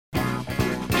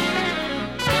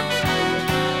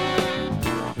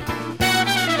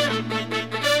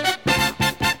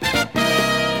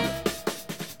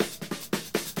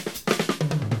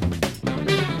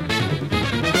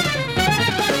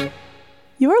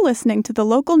You're listening to the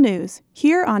local news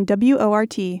here on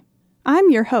WORT.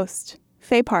 I'm your host,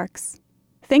 Faye Parks.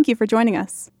 Thank you for joining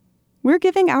us. We're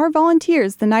giving our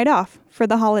volunteers the night off for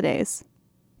the holidays.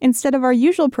 Instead of our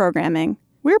usual programming,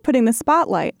 we're putting the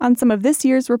spotlight on some of this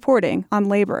year's reporting on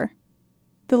labor.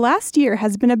 The last year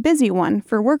has been a busy one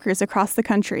for workers across the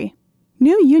country.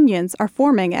 New unions are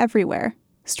forming everywhere,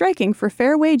 striking for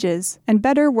fair wages and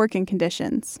better working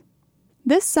conditions.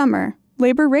 This summer,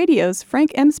 Labor Radio's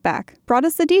Frank Emsbach brought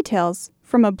us the details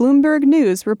from a Bloomberg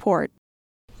News report.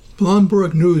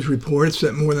 Bloomberg News reports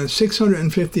that more than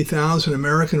 650,000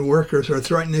 American workers are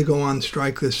threatening to go on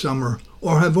strike this summer,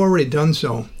 or have already done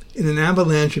so, in an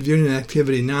avalanche of union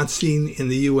activity not seen in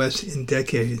the U.S. in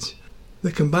decades.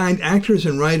 The combined actors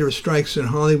and writers strikes in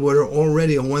Hollywood are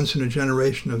already a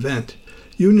once-in-a-generation event.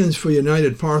 Unions for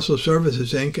United Parcel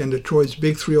Services, Inc. and Detroit's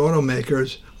Big Three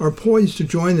automakers are poised to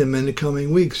join them in the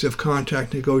coming weeks if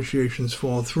contract negotiations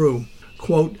fall through.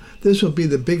 Quote, "This will be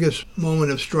the biggest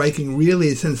moment of striking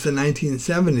really since the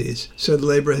 1970s, said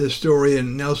labor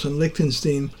historian Nelson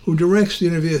Lichtenstein, who directs the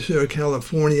University of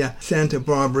California, Santa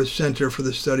Barbara Center for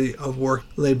the Study of Work,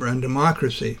 Labor, and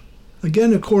Democracy.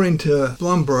 Again, according to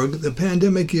Bloomberg, the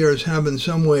pandemic years have in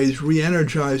some ways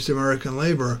re-energized American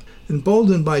labor,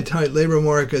 emboldened by tight labor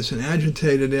markets and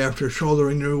agitated after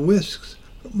shouldering new risks.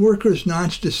 Workers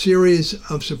notched a series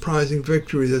of surprising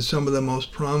victories at some of the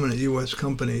most prominent U.S.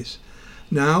 companies.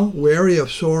 Now, wary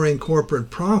of soaring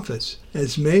corporate profits,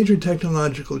 as major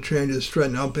technological changes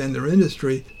threaten to upend their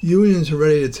industry, unions are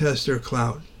ready to test their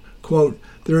clout. Quote,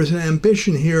 "There is an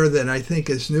ambition here that I think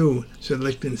is new," said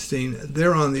Lichtenstein.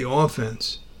 "They're on the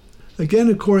offense." Again,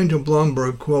 according to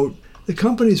Bloomberg, quote, "The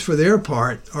companies, for their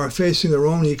part, are facing their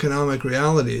own economic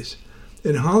realities.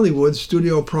 In Hollywood,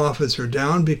 studio profits are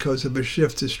down because of a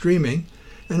shift to streaming,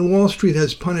 and Wall Street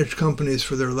has punished companies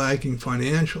for their lagging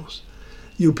financials.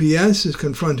 UPS is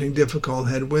confronting difficult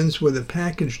headwinds with a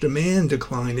package demand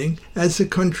declining as the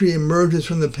country emerges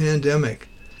from the pandemic.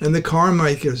 And the car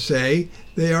makers say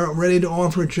they are ready to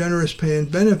offer generous pay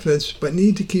and benefits, but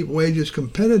need to keep wages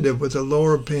competitive with the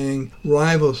lower-paying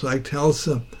rivals like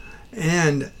Tesla,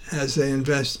 and as they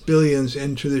invest billions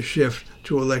into the shift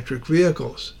to electric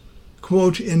vehicles."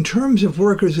 Quote, "In terms of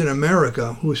workers in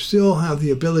America who still have the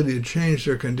ability to change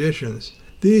their conditions,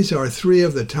 these are 3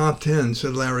 of the top 10,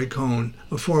 said Larry Cohn,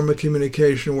 a former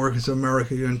Communication Workers of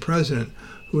America Union president,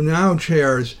 who now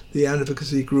chairs the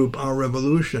advocacy group Our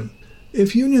Revolution.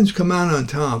 If unions come out on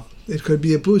top, it could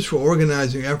be a boost for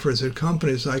organizing efforts at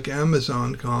companies like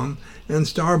Amazon.com and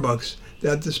Starbucks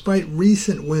that, despite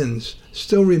recent wins,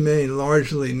 still remain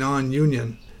largely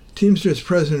non-union. Teamsters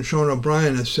President Sean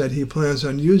O'Brien has said he plans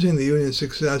on using the union's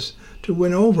success to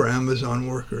win over Amazon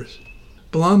workers.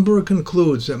 Bloomberg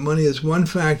concludes that money is one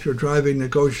factor driving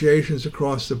negotiations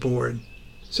across the board.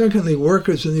 Secondly,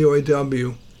 workers in the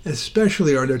UAW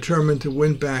especially are determined to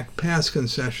win back past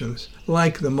concessions,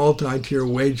 like the multi-tier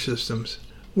wage systems.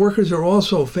 Workers are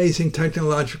also facing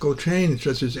technological change,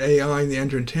 such as AI in the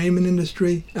entertainment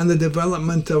industry and the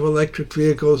development of electric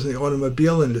vehicles in the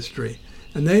automobile industry,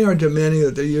 and they are demanding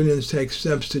that their unions take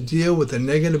steps to deal with the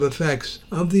negative effects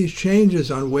of these changes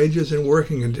on wages and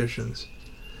working conditions.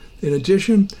 In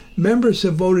addition, members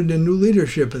have voted in new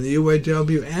leadership in the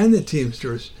UAW and the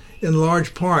Teamsters, in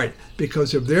large part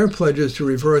because of their pledges to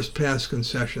reverse past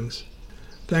concessions.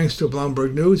 Thanks to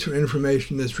Bloomberg News for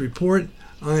information in this report.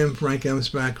 I am Frank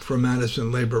Emsbach for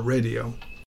Madison Labor Radio.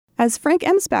 As Frank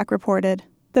Emsbach reported,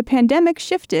 the pandemic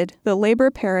shifted the labor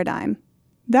paradigm.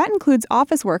 That includes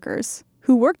office workers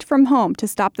who worked from home to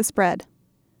stop the spread.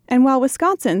 And while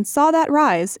Wisconsin saw that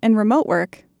rise in remote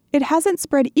work, it hasn't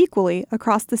spread equally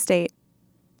across the state.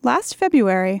 Last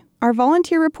February, our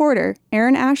volunteer reporter,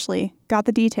 Aaron Ashley, got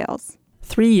the details.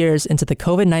 3 years into the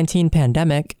COVID-19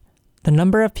 pandemic, the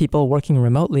number of people working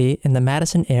remotely in the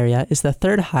Madison area is the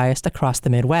 3rd highest across the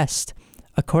Midwest,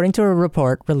 according to a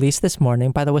report released this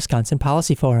morning by the Wisconsin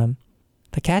Policy Forum.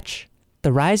 The catch?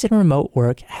 The rise in remote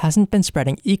work hasn't been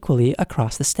spreading equally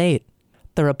across the state.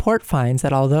 The report finds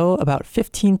that although about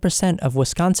 15% of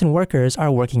Wisconsin workers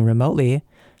are working remotely,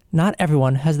 not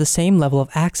everyone has the same level of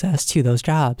access to those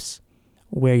jobs.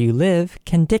 Where you live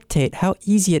can dictate how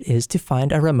easy it is to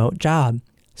find a remote job.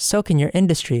 So can your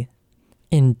industry.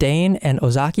 In Dane and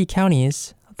Ozaukee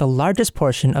counties, the largest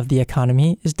portion of the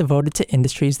economy is devoted to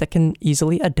industries that can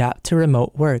easily adapt to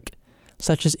remote work,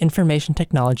 such as information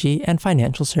technology and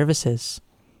financial services.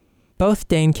 Both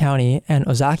Dane County and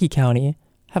Ozaukee County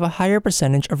have a higher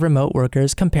percentage of remote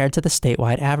workers compared to the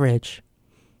statewide average.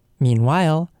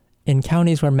 Meanwhile, in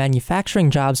counties where manufacturing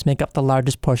jobs make up the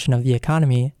largest portion of the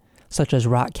economy, such as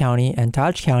Rock County and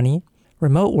Dodge County,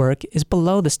 remote work is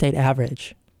below the state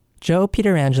average. Joe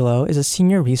Pietrangelo is a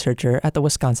senior researcher at the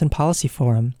Wisconsin Policy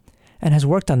Forum and has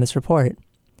worked on this report.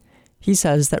 He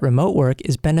says that remote work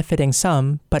is benefiting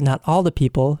some, but not all the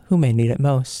people who may need it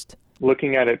most.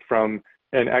 Looking at it from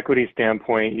an equity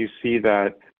standpoint, you see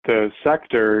that the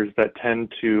sectors that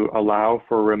tend to allow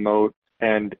for remote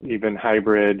and even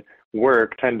hybrid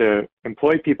work tend to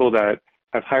employ people that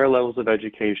have higher levels of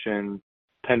education,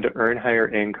 tend to earn higher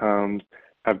incomes,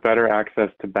 have better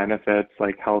access to benefits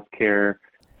like healthcare.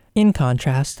 In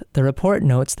contrast, the report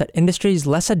notes that industries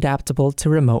less adaptable to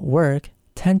remote work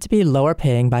tend to be lower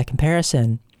paying by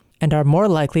comparison and are more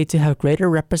likely to have greater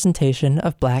representation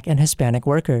of Black and Hispanic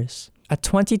workers. A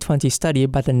 2020 study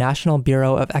by the National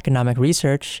Bureau of Economic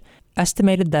Research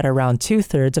estimated that around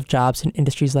 2/3 of jobs in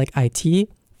industries like IT,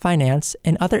 finance,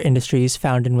 and other industries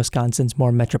found in Wisconsin's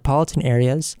more metropolitan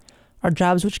areas are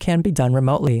jobs which can be done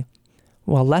remotely,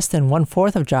 while less than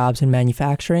 1/4 of jobs in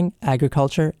manufacturing,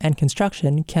 agriculture, and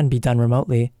construction can be done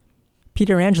remotely.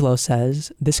 Pietrangelo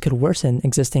says this could worsen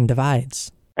existing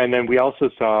divides. And then we also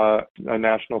saw a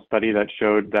national study that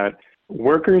showed that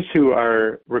workers who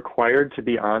are required to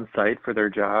be on site for their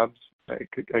jobs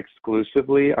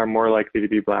exclusively are more likely to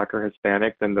be Black or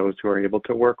Hispanic than those who are able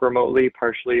to work remotely,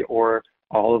 partially or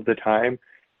all of the time.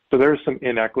 So there's some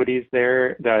inequities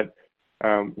there that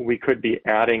we could be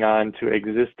adding on to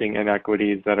existing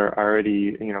inequities that are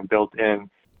already, built in.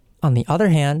 On the other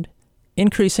hand,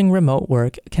 increasing remote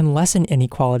work can lessen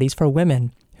inequalities for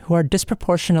women who are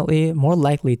disproportionately more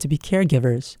likely to be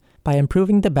caregivers by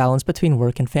improving the balance between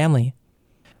work and family.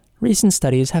 Recent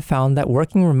studies have found that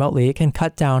working remotely can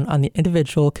cut down on the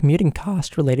individual commuting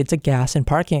cost related to gas and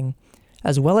parking,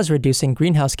 as well as reducing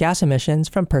greenhouse gas emissions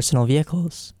from personal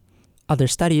vehicles. Other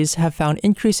studies have found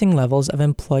increasing levels of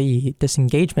employee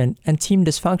disengagement and team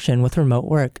dysfunction with remote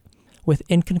work, with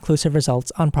inconclusive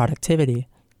results on productivity.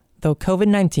 Though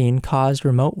COVID-19 caused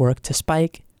remote work to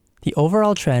spike, the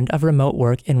overall trend of remote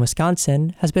work in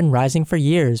Wisconsin has been rising for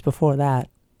years before that.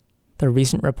 The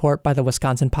recent report by the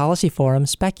Wisconsin Policy Forum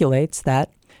speculates that,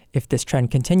 if this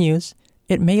trend continues,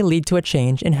 it may lead to a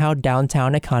change in how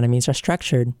downtown economies are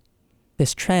structured.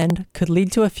 This trend could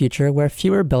lead to a future where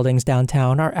fewer buildings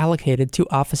downtown are allocated to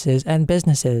offices and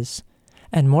businesses,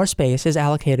 and more space is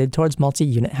allocated towards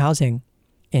multi-unit housing.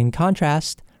 In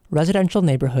contrast, residential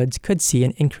neighborhoods could see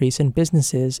an increase in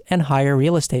businesses and higher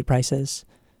real estate prices.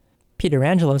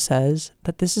 Pietrangelo says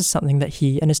that this is something that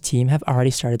he and his team have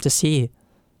already started to see.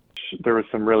 There was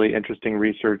some really interesting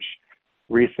research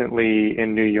recently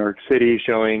in New York City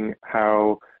showing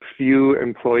how few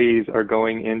employees are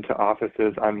going into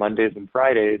offices on Mondays and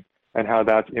Fridays and how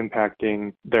that's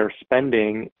impacting their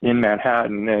spending in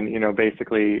Manhattan. And,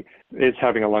 basically it's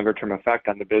having a longer term effect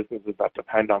on the businesses that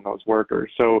depend on those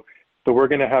workers. So we're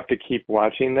going to have to keep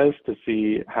watching this to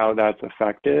see how that's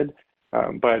affected.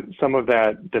 But some of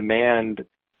that demand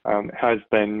has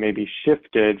been maybe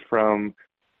shifted from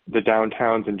the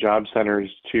downtowns and job centers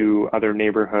to other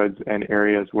neighborhoods and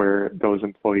areas where those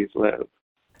employees live.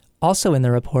 Also in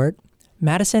the report,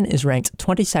 Madison is ranked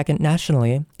 22nd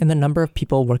nationally in the number of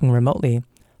people working remotely,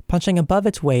 punching above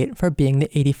its weight for being the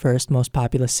 81st most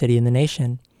populous city in the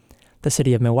nation. The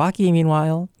city of Milwaukee,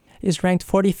 meanwhile, is ranked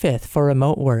 45th for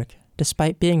remote work,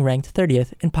 despite being ranked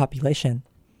 30th in population.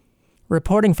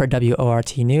 Reporting for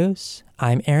WORT News,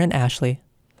 I'm Aaron Ashley.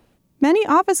 Many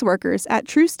office workers at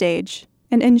TrueStage,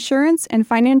 an insurance and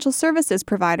financial services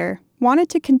provider, wanted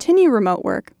to continue remote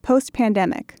work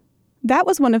post-pandemic. That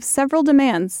was one of several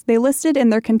demands they listed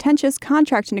in their contentious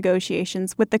contract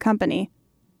negotiations with the company.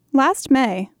 Last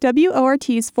May,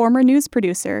 WORT's former news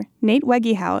producer, Nate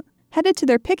Wegehout, headed to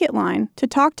their picket line to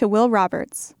talk to Will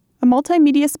Roberts, a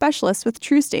multimedia specialist with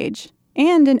TrueStage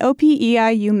and an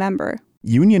OPEIU member.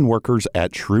 Union workers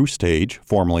at TrueStage,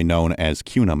 formerly known as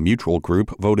CUNA Mutual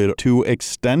Group, voted to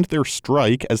extend their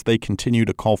strike as they continue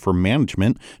to call for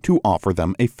management to offer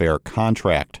them a fair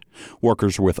contract.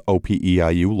 Workers with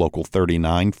OPEIU Local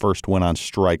 39 first went on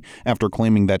strike after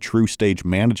claiming that TrueStage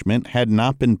management had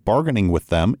not been bargaining with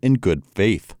them in good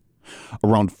faith.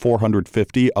 Around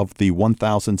 450 of the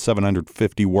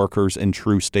 1,750 workers in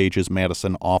TrueStage's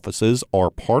Madison offices are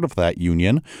part of that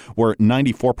union, where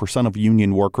 94% of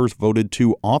union workers voted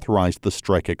to authorize the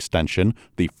strike extension,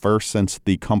 the first since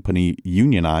the company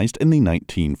unionized in the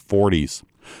 1940s.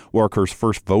 Workers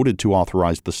first voted to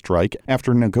authorize the strike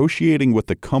after negotiating with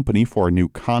the company for a new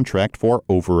contract for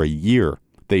over a year.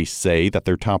 They say that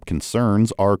their top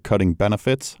concerns are cutting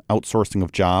benefits, outsourcing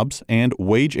of jobs, and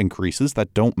wage increases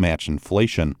that don't match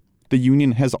inflation. The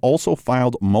union has also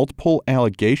filed multiple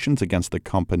allegations against the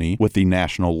company with the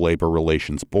National Labor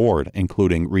Relations Board,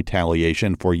 including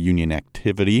retaliation for union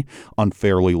activity,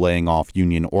 unfairly laying off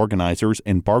union organizers,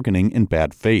 and bargaining in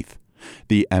bad faith.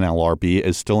 The NLRB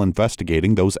is still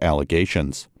investigating those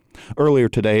allegations. Earlier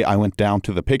today, I went down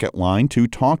to the picket line to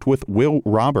talk with Will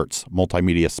Roberts,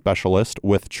 multimedia specialist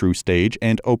with TrueStage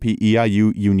and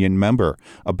OPEIU union member,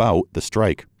 about the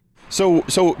strike. So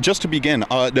just to begin,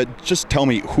 just tell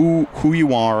me who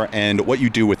you are and what you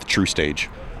do with TrueStage.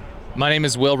 My name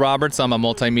is Will Roberts. I'm a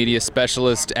multimedia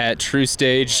specialist at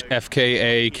TrueStage,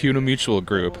 FKA CUNA Mutual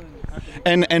Group.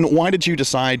 And why did you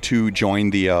decide to join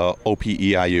the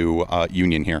OPEIU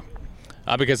union here?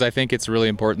 Because I think it's really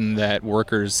important that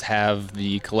workers have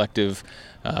the collective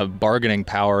bargaining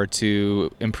power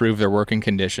to improve their working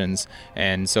conditions.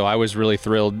 And so I was really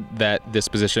thrilled that this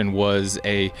position was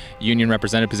a union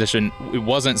represented position. It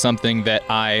wasn't something that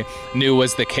I knew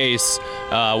was the case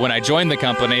when I joined the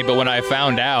company, but when I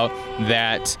found out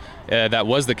that that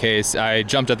was the case, I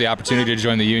jumped at the opportunity to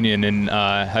join the union, and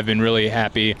have been really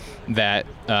happy that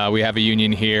we have a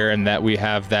union here and that we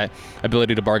have that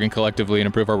ability to bargain collectively and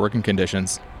improve our working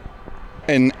conditions.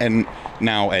 And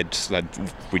now, Ed,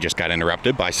 we just got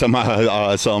interrupted by some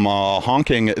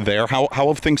honking there. How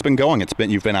have things been going?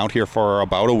 You've been out here for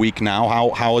about a week now.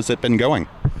 How has it been going?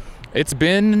 It's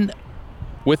been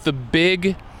with the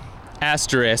big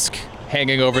asterisk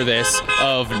hanging over this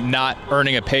of not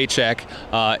earning a paycheck.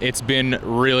 It's been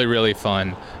really, really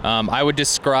fun. I would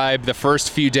describe the first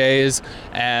few days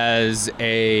as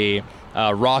a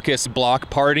raucous block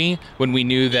party when we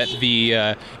knew that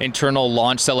the internal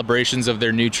launch celebrations of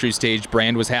their new TrueStage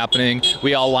brand was happening.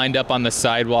 We all lined up on the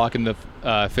sidewalk in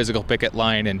the physical picket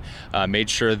line and made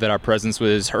sure that our presence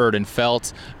was heard and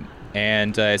felt.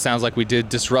 And it sounds like we did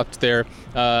disrupt their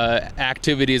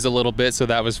activities a little bit, so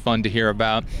that was fun to hear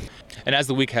about. And as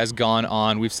the week has gone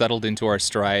on, we've settled into our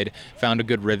stride, found a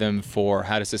good rhythm for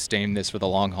how to sustain this for the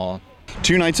long haul.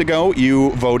 2 nights ago, you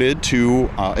voted to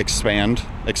extend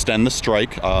the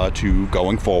strike to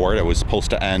going forward. It was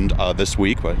supposed to end this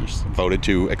week, but you voted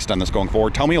to extend this going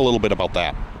forward. Tell me a little bit about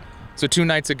that. So 2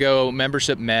 nights ago,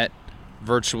 membership met.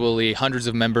 Virtually hundreds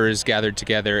of members gathered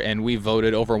together, and we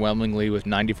voted overwhelmingly with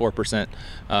 94%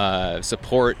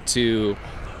 support to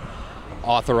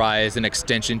authorize an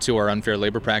extension to our unfair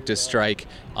labor practice strike.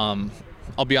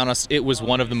 I'll be honest, it was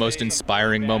one of the most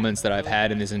inspiring moments that I've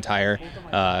had in this entire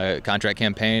contract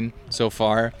campaign so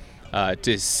far.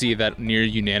 To see that near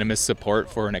unanimous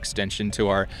support for an extension to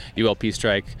our ULP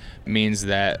strike means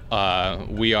that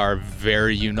we are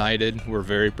very united. We're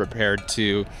very prepared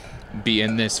to be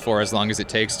in this for as long as it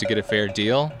takes to get a fair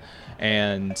deal.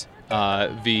 And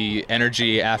the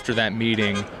energy after that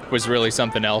meeting was really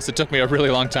something else. It took me a really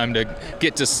long time to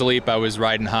get to sleep. I was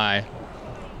riding high.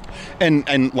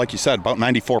 And like you said, about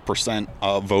 94%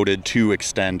 voted to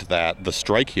extend the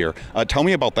strike here. Tell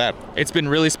me about that. It's been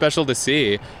really special to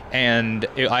see, and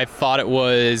I thought it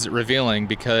was revealing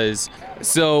because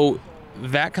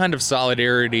that kind of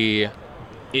solidarity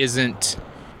isn't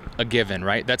a given,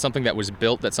 right? That's something that was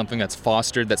built, that's something that's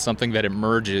fostered, that's something that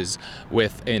emerges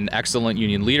with an excellent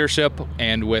union leadership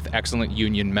and with excellent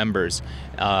union members.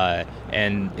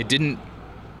 And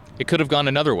it could have gone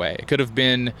another way. It could have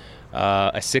been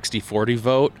a 60-40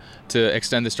 vote to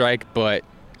extend the strike, but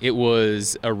it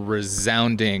was a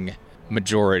resounding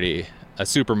majority, a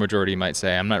super majority, you might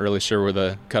say. I'm not really sure where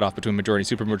the cutoff between majority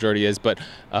and supermajority is, but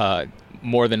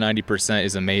more than 90%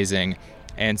 is amazing.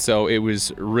 And so it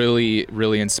was really,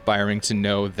 really inspiring to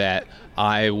know that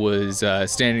I was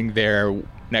standing there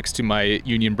next to my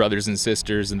union brothers and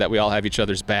sisters and that we all have each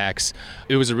other's backs.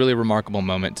 It was a really remarkable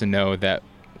moment to know that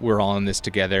we're all in this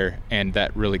together, and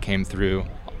that really came through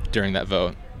during that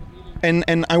vote.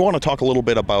 And I want to talk a little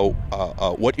bit about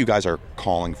what you guys are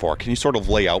calling for. Can you sort of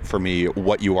lay out for me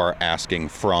what you are asking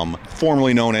from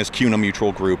formerly known as CUNA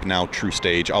Mutual Group, now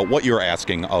TrueStage, what you're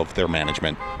asking of their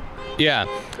management? Yeah,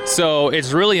 so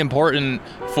it's really important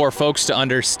for folks to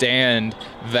understand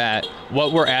that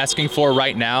what we're asking for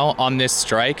right now on this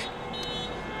strike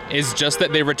is just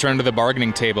that they return to the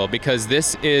bargaining table, because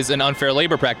this is an unfair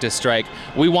labor practice strike.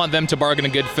 We want them to bargain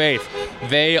in good faith.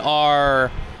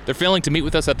 They're failing to meet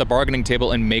with us at the bargaining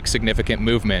table and make significant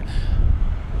movement.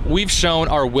 We've shown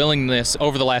our willingness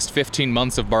over the last 15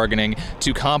 months of bargaining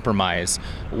to compromise.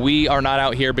 We are not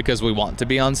out here because we want to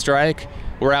be on strike.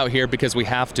 We're out here because we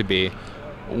have to be.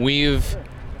 We've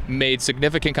made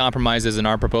significant compromises in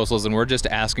our proposals, and we're just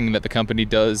asking that the company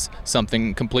does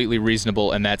something completely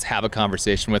reasonable, and that's have a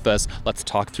conversation with us. Let's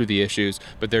talk through the issues.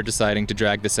 But they're deciding to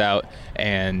drag this out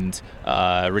and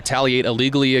retaliate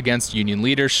illegally against union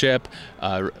leadership.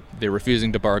 They're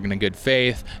refusing to bargain in good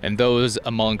faith, and those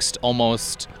amongst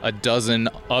almost a dozen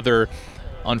other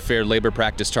unfair labor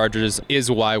practice charges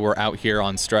is why we're out here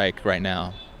on strike right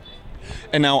now.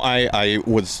 And now I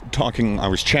was chatting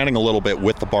a little bit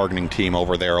with the bargaining team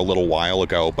over there a little while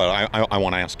ago, but I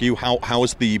want to ask you, how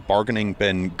has the bargaining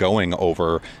been going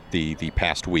over the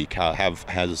past week?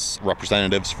 Has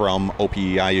representatives from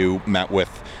OPEIU met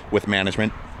with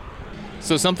management?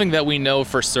 So something that we know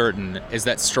for certain is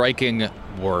that striking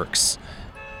works.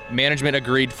 Management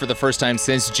agreed for the first time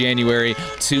since January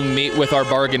to meet with our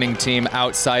bargaining team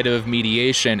outside of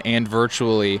mediation and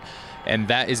virtually. And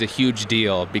that is a huge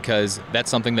deal because that's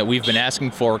something that we've been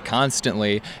asking for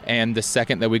constantly. And the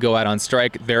second that we go out on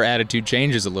strike, their attitude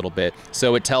changes a little bit.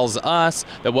 So it tells us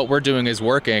that what we're doing is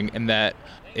working and that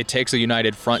it takes a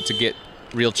united front to get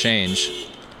real change.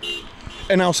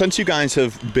 And now, since you guys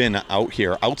have been out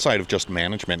here, outside of just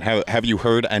management, have you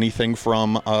heard anything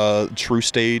from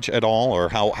TrueStage at all, or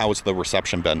how has the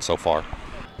reception been so far?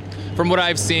 From what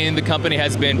I've seen, the company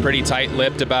has been pretty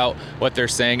tight-lipped about what they're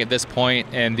saying at this point,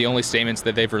 and the only statements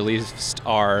that they've released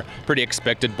are pretty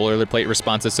expected boilerplate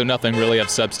responses, so nothing really of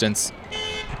substance.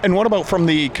 And what about from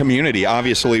the community?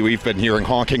 Obviously, we've been hearing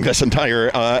honking this entire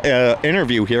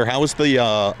interview here. How has the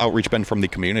outreach been from the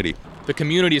community? The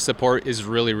community support is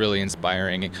really, really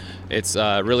inspiring. It's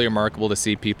really remarkable to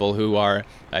see people who are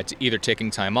either taking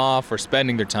time off or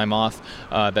spending their time off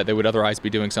that they would otherwise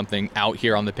be doing something out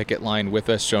here on the picket line with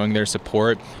us, showing their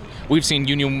support. We've seen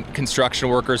union construction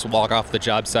workers walk off the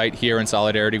job site here in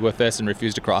solidarity with us and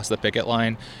refuse to cross the picket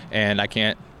line, and I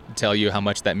can't tell you how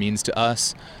much that means to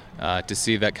us to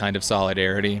see that kind of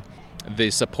solidarity.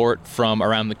 The support from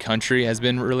around the country has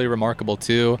been really remarkable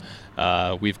too.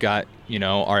 We've got,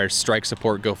 our strike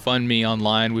support GoFundMe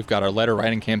online. We've got our letter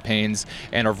writing campaigns,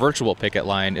 and our virtual picket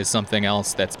line is something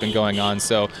else that's been going on.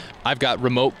 So I've got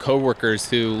remote coworkers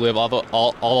who live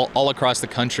all across the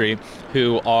country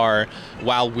who are,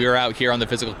 while we're out here on the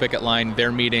physical picket line,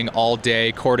 they're meeting all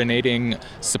day, coordinating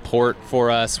support for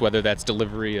us, whether that's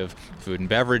delivery of food and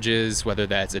beverages, whether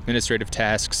that's administrative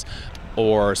tasks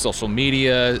or social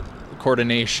media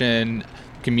coordination,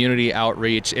 community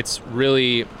outreach. It's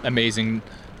really amazing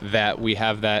that we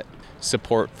have that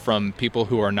support from people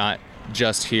who are not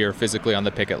just here physically on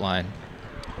the picket line.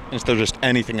 Is there just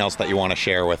anything else that you want to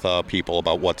share with people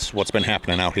about what's been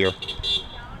happening out here?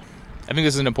 I think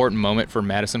this is an important moment for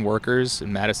Madison workers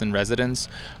and Madison residents.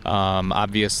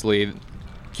 Obviously,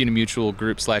 CUNA Mutual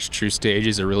Group / TrueStage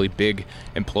is a really big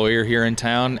employer here in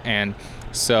town, and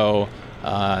so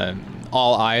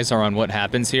all eyes are on what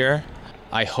happens here.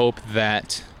 I hope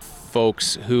that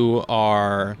folks who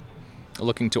are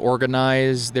looking to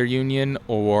organize their union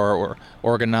or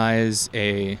organize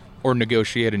or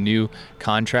negotiate a new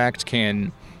contract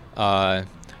can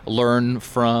learn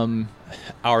from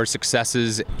our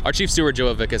successes. Our Chief Steward,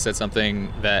 Joe Avica, said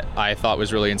something that I thought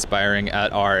was really inspiring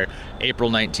at our April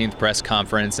 19th press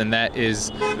conference, and that is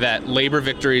that labor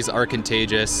victories are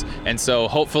contagious. And so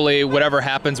hopefully whatever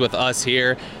happens with us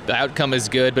here, the outcome is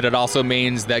good, but it also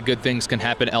means that good things can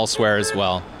happen elsewhere as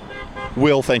well.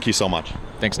 Will, thank you so much.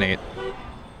 Thanks, Nate.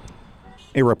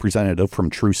 A representative from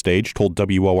TrueStage told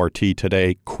WORT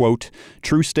today, quote,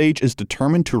 TrueStage is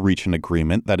determined to reach an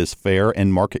agreement that is fair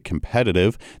and market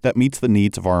competitive that meets the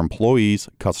needs of our employees,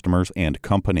 customers, and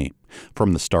company.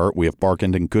 From the start, we have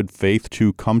bargained in good faith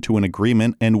to come to an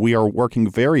agreement, and we are working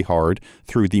very hard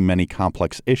through the many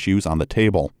complex issues on the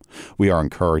table. We are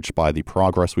encouraged by the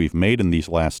progress we've made in these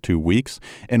last 2 weeks,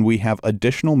 and we have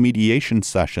additional mediation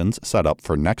sessions set up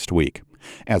for next week.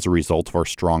 As a result of our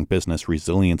strong business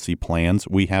resiliency plans,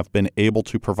 we have been able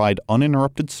to provide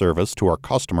uninterrupted service to our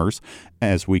customers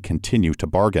as we continue to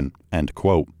bargain, end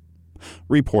quote.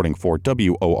 Reporting for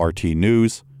WORT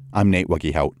News, I'm Nate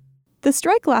Weggehout. The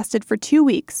strike lasted for 2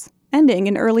 weeks, ending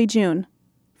in early June.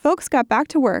 Folks got back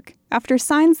to work after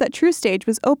signs that TrueStage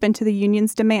was open to the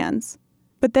union's demands.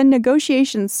 But then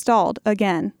negotiations stalled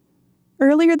again.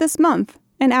 Earlier this month,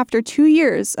 and after 2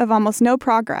 years of almost no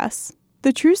progress,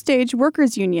 the TrueStage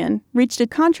Workers Union reached a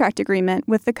contract agreement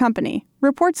with the company,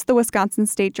 reports the Wisconsin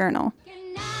State Journal.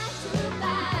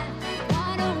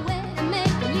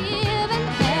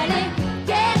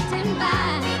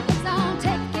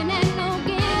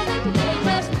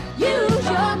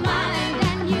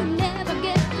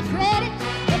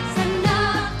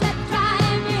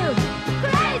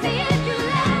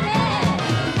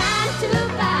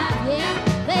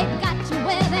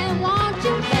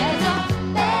 You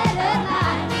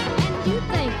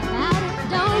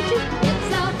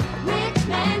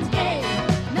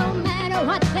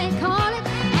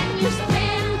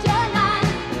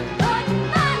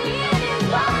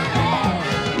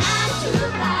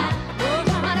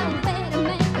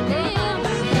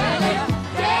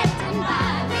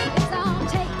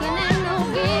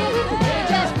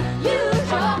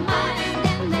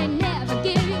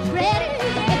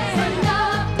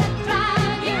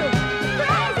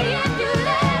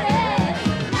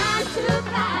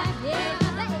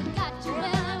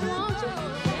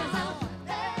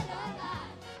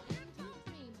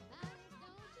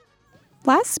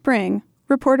Last spring,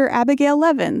 reporter Abigail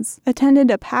Levins attended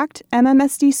a packed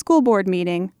MMSD school board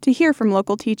meeting to hear from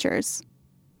local teachers.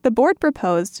 The board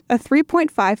proposed a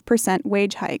 3.5%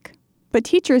 wage hike, but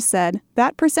teachers said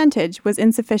that percentage was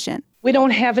insufficient. We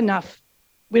don't have enough.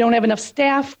 We don't have enough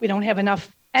staff. We don't have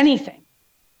enough anything.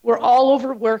 We're all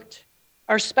overworked.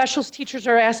 Our specials teachers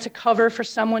are asked to cover for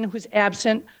someone who's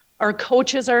absent. Our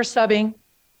coaches are subbing.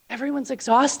 Everyone's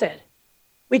exhausted.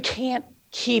 We can't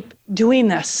keep doing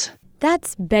this.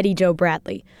 That's Betty Jo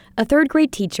Bradley, a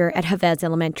third-grade teacher at Havez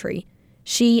Elementary.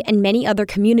 She and many other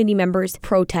community members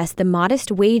protest the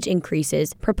modest wage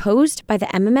increases proposed by the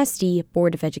MMSD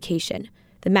Board of Education.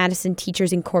 The Madison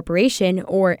Teachers Incorporation,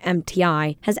 or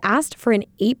MTI, has asked for an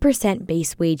 8%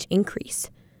 base wage increase.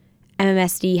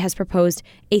 MMSD has proposed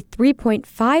a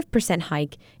 3.5%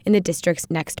 hike in the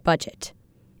district's next budget.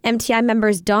 MTI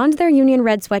members donned their union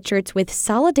red sweatshirts with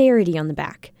solidarity on the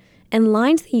back and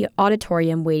lined the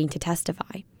auditorium waiting to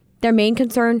testify. Their main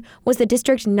concern was the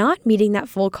district not meeting that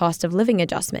full cost of living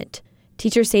adjustment.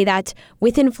 Teachers say that,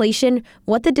 with inflation,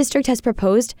 what the district has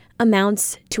proposed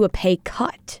amounts to a pay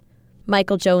cut.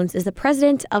 Michael Jones is the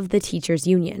president of the teachers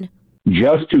union.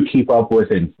 Just to keep up with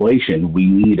inflation, we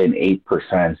need an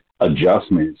 8%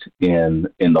 adjustment in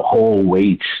the whole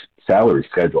wage salary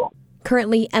schedule.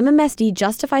 Currently, MMSD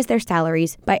justifies their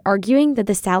salaries by arguing that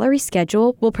the salary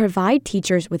schedule will provide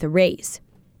teachers with a raise.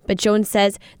 But Jones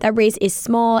says that raise is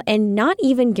small and not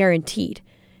even guaranteed.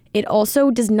 It also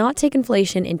does not take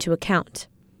inflation into account.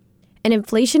 And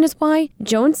inflation is why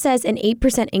Jones says an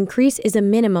 8% increase is a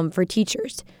minimum for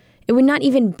teachers. It would not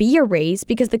even be a raise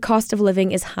because the cost of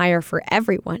living is higher for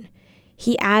everyone.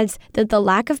 He adds that the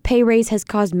lack of pay raise has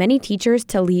caused many teachers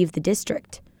to leave the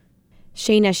district.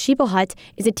 Shayna Schiebelhut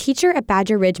is a teacher at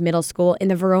Badger Ridge Middle School in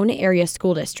the Verona Area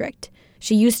School District.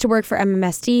 She used to work for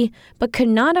MMSD, but could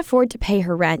not afford to pay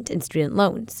her rent and student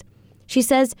loans. She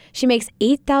says she makes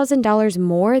 $8,000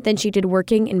 more than she did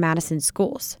working in Madison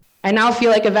schools. I now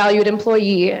feel like a valued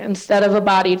employee instead of a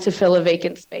body to fill a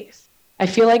vacant space. I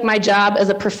feel like my job as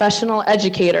a professional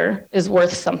educator is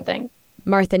worth something.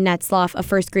 Martha Netzloff, a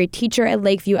first-grade teacher at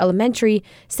Lakeview Elementary,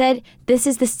 said this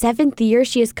is the 7th year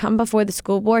she has come before the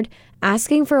school board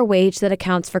asking for a wage that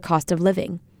accounts for cost of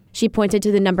living. She pointed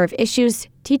to the number of issues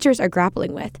teachers are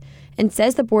grappling with and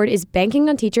says the board is banking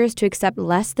on teachers to accept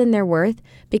less than their worth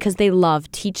because they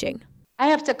love teaching. I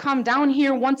have to come down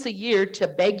here once a year to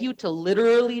beg you to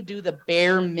literally do the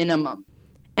bare minimum.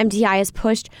 MTI has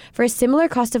pushed for a similar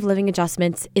cost of living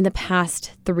adjustments in the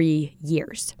past 3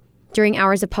 years. During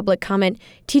hours of public comment,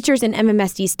 teachers and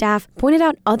MMSD staff pointed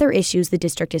out other issues the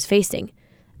district is facing,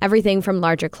 everything from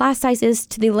larger class sizes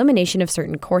to the elimination of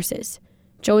certain courses.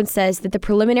 Jones says that the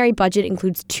preliminary budget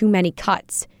includes too many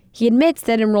cuts. He admits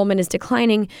that enrollment is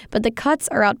declining, but the cuts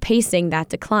are outpacing that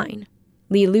decline.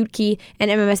 Lee Lutke, an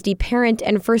MMSD parent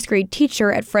and first-grade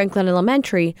teacher at Franklin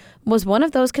Elementary, was one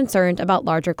of those concerned about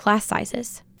larger class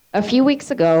sizes. A few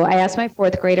weeks ago, I asked my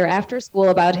fourth grader after school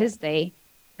about his day,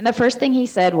 and the first thing he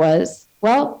said was,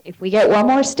 well, if we get one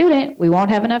more student, we won't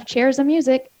have enough chairs and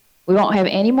music. We won't have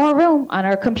any more room on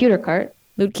our computer cart.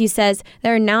 Lutke says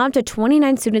there are now up to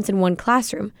 29 students in one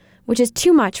classroom, which is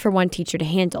too much for one teacher to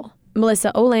handle.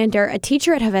 Melissa Olander, a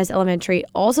teacher at Havez Elementary,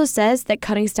 also says that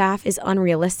cutting staff is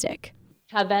unrealistic.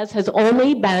 Havez has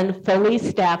only been fully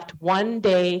staffed one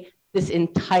day this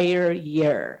entire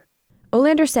year.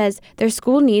 Olander says their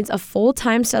school needs a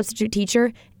full-time substitute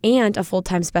teacher and a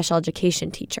full-time special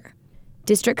education teacher.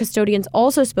 District custodians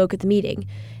also spoke at the meeting.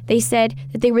 They said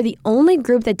that they were the only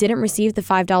group that didn't receive the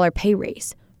 $5 pay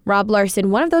raise. Rob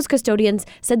Larson, one of those custodians,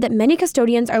 said that many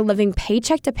custodians are living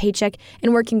paycheck to paycheck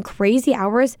and working crazy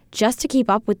hours just to keep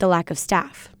up with the lack of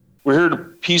staff. We're here to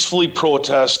peacefully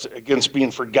protest against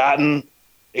being forgotten,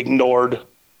 ignored,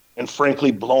 and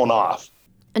frankly blown off.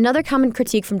 Another common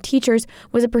critique from teachers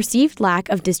was a perceived lack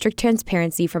of district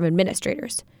transparency from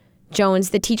administrators.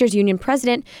 Jones, the teachers union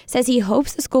president, says he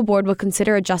hopes the school board will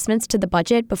consider adjustments to the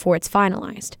budget before it's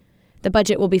finalized. The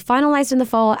budget will be finalized in the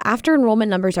fall after enrollment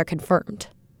numbers are confirmed.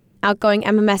 Outgoing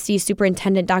MMSD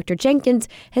Superintendent Dr. Jenkins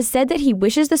has said that he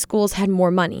wishes the schools had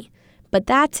more money, but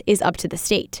that is up to the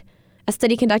state. A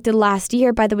study conducted last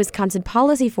year by the Wisconsin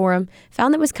Policy Forum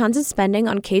found that Wisconsin's spending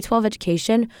on K-12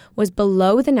 education was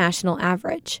below the national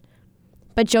average.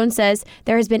 But Jones says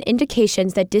there has been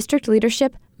indications that district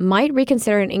leadership might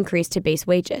reconsider an increase to base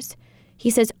wages.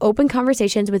 He says open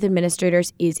conversations with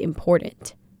administrators is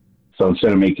important. So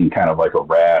instead of making kind of like a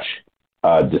rash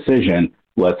decision,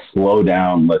 let's slow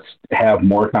down, let's have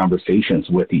more conversations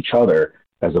with each other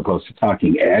as opposed to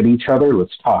talking at each other.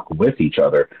 Let's talk with each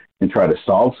other and try to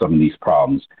solve some of these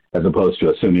problems as opposed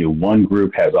to assuming one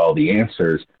group has all the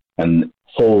answers and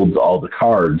holds all the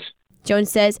cards.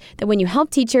 Jones says that when you help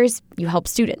teachers, you help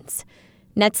students.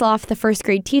 Netzloff, the first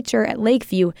grade teacher at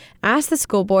Lakeview, asked the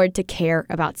school board to care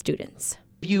about students.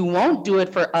 If you won't do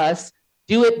it for us,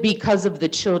 do it because of the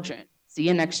children. See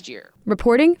you next year.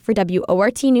 Reporting for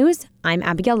WORT News, I'm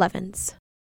Abigail Levins.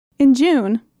 In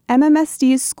June,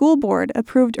 MMSD's school board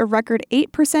approved a record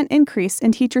 8% increase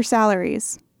in teacher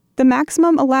salaries, the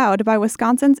maximum allowed by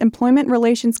Wisconsin's Employment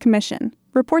Relations Commission,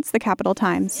 reports the Capital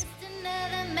Times.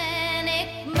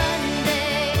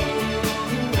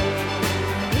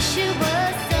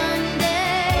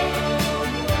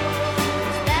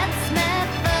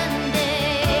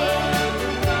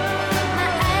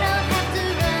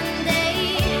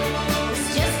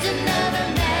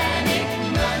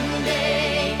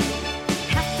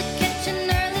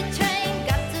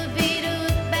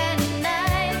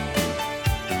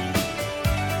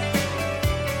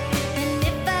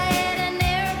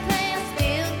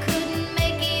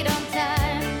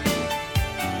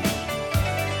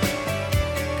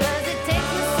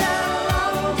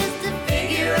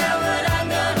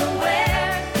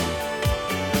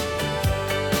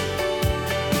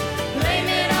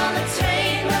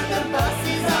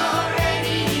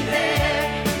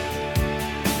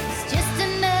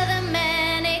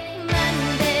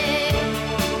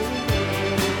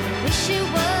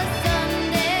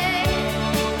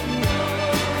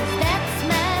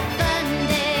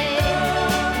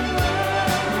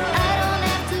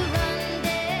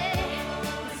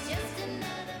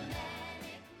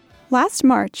 Last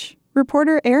March,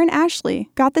 reporter Erin Ashley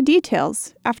got the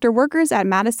details after workers at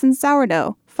Madison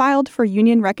Sourdough filed for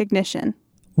union recognition.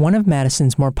 One of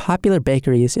Madison's more popular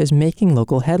bakeries is making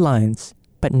local headlines,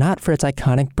 but not for its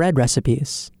iconic bread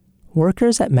recipes.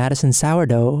 Workers at Madison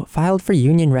Sourdough filed for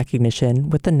union recognition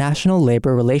with the National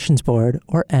Labor Relations Board,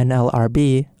 or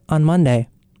NLRB, on Monday.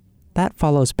 That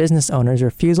follows business owners'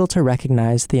 refusal to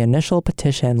recognize the initial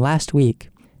petition last week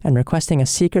and requesting a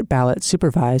secret ballot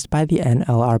supervised by the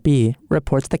NLRB,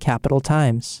 reports the Capital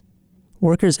Times.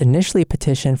 Workers initially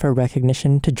petitioned for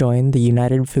recognition to join the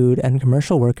United Food and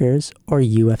Commercial Workers, or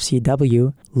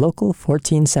UFCW, Local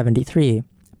 1473,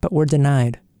 but were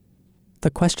denied. The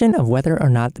question of whether or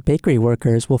not the bakery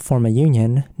workers will form a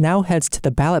union now heads to the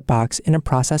ballot box in a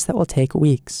process that will take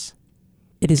weeks.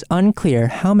 It is unclear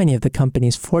how many of the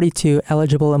company's 42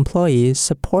 eligible employees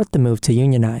support the move to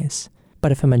unionize.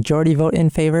 But if a majority vote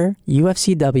in favor,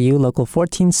 UFCW Local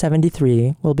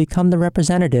 1473 will become the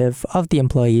representative of the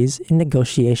employees in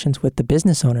negotiations with the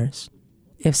business owners.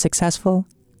 If successful,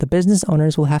 the business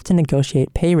owners will have to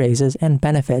negotiate pay raises and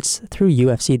benefits through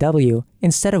UFCW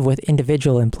instead of with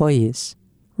individual employees.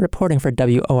 Reporting for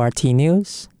WORT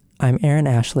News, I'm Erin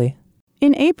Ashley.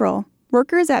 In April,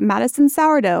 workers at Madison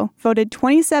Sourdough voted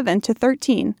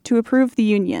 27-13 to approve the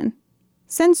union.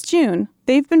 Since June,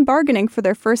 they've been bargaining for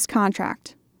their first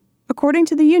contract. According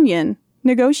to the union,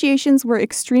 negotiations were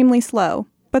extremely slow,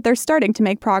 but they're starting to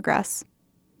make progress.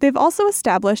 They've also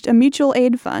established a mutual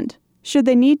aid fund, should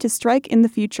they need to strike in the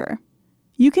future.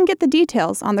 You can get the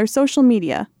details on their social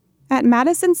media at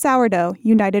Madison Sourdough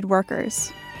United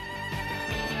Workers.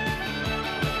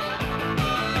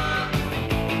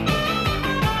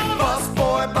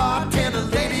 Busboy, bartender,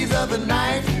 ladies of the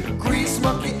night, grease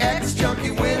monkey,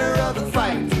 ex-junkie, winner of the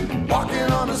fight.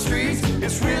 Walking on the streets,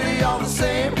 it's really all the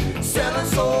same. Selling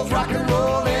souls, rock and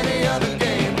roll, any other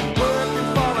game. Working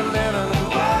for a living,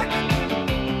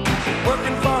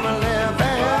 working for a living,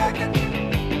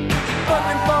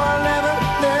 working for a living,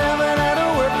 living and a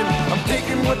working. I'm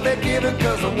taking what they're giving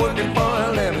 'cause I'm working for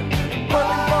a living.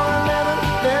 Working for a living,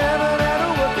 living and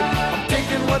a working. I'm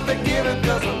taking what they're giving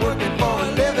 'cause I'm working for a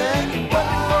living.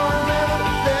 Working for a living,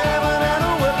 living and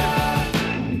a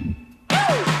working.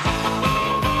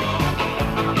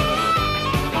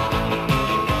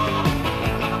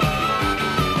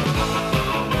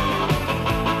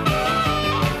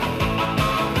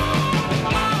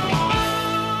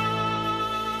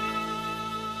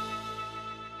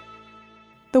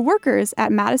 The workers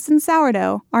at Madison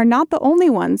Sourdough are not the only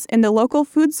ones in the local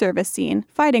food service scene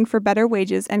fighting for better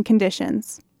wages and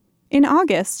conditions. In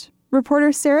August,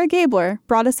 reporter Sarah Gabler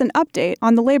brought us an update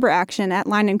on the labor action at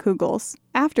Leinenkugel's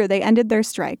after they ended their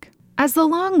strike. As the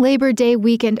long Labor Day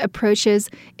weekend approaches,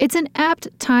 it's an apt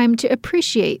time to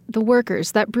appreciate the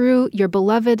workers that brew your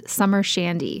beloved summer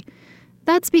shandy.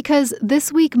 That's because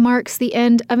this week marks the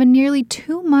end of a nearly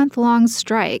 2-month-long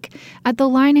strike at the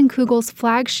Leinenkugel's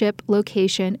flagship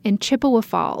location in Chippewa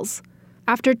Falls.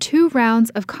 After 2 rounds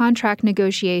of contract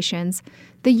negotiations,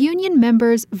 the union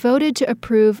members voted to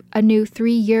approve a new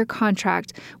 3-year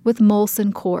contract with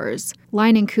Molson Coors,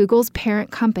 Leinenkugel's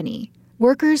parent company.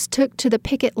 Workers took to the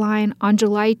picket line on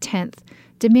July 10th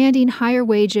demanding higher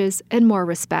wages and more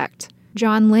respect.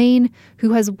 John Lane,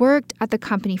 who has worked at the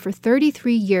company for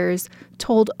 33 years,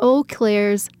 told Eau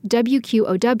Claire's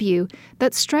WQOW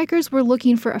that strikers were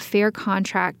looking for a fair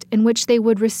contract in which they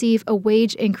would receive a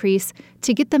wage increase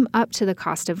to get them up to the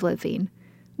cost of living,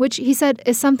 which he said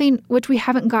is something which we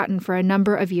haven't gotten for a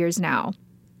number of years now.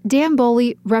 Dan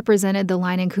Boley represented the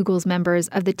Leinenkugel's members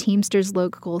of the Teamsters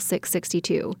Local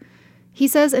 662. He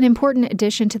says an important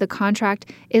addition to the contract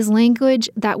is language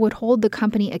that would hold the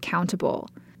company accountable.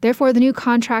 Therefore, the new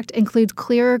contract includes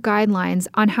clearer guidelines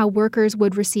on how workers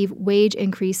would receive wage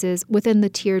increases within the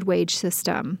tiered wage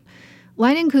system.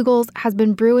 Leinenkugel's has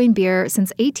been brewing beer since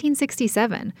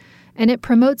 1867, and it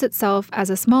promotes itself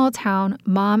as a small-town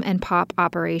mom-and-pop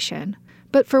operation.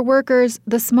 But for workers,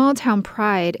 the small-town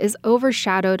pride is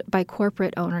overshadowed by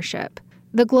corporate ownership.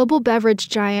 The global beverage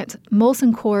giant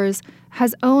Molson Coors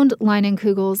has owned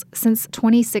Leinenkugel's since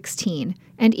 2016,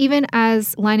 and even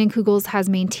as Leinenkugel's has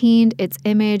maintained its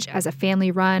image as a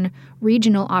family-run,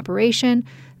 regional operation,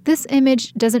 this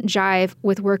image doesn't jive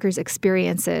with workers'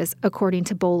 experiences, according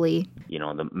to Boley.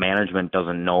 The management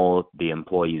doesn't know the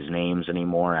employees' names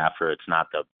anymore after it's not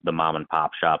the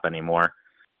mom-and-pop shop anymore.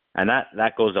 And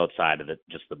that goes outside of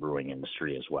just the brewing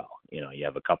industry as well. You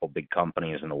have a couple big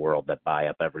companies in the world that buy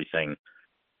up everything,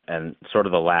 and sort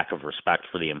of the lack of respect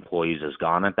for the employees is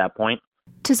gone at that point.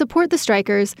 To support the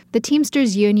strikers, the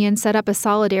Teamsters Union set up a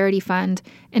solidarity fund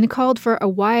and called for a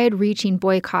wide-reaching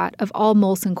boycott of all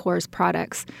Molson Coors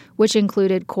products, which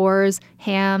included Coors,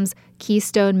 Hamm's,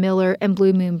 Keystone, Miller, and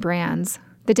Blue Moon brands.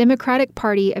 The Democratic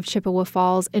Party of Chippewa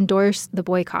Falls endorsed the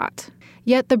boycott.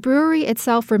 Yet the brewery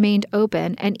itself remained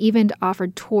open and even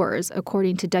offered tours,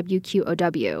 according to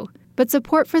WQOW. But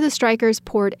support for the strikers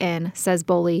poured in, says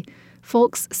Boley.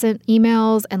 Folks sent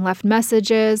emails and left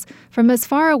messages from as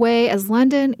far away as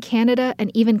London, Canada, and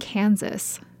even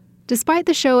Kansas. Despite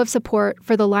the show of support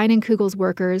for the Leinenkugel's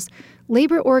workers,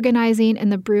 labor organizing in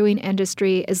the brewing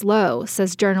industry is low,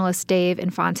 says journalist Dave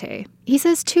Infante. He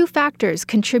says two factors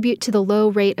contribute to the low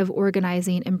rate of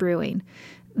organizing in brewing.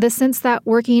 The sense that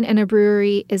working in a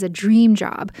brewery is a dream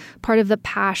job, part of the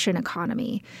passion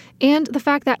economy, and the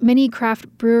fact that many craft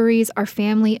breweries are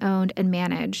family-owned and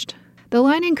managed. The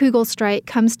Leinenkugel strike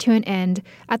comes to an end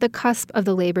at the cusp of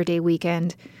the Labor Day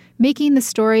weekend, making the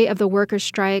story of the workers'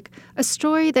 strike a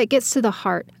story that gets to the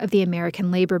heart of the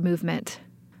American labor movement.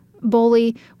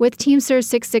 Boley, with Teamsters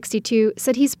 662,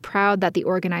 said he's proud that the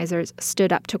organizers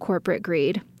stood up to corporate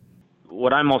greed.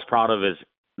 What I'm most proud of is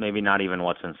maybe not even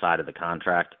what's inside of the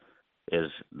contract,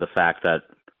 is the fact that,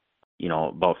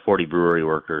 about 40 brewery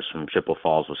workers from Chippewa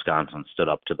Falls, Wisconsin stood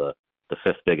up to the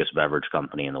fifth biggest beverage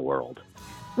company in the world.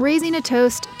 Raising a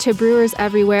toast to brewers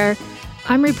everywhere,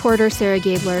 I'm reporter Sarah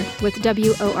Gabler with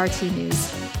WORT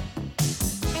News.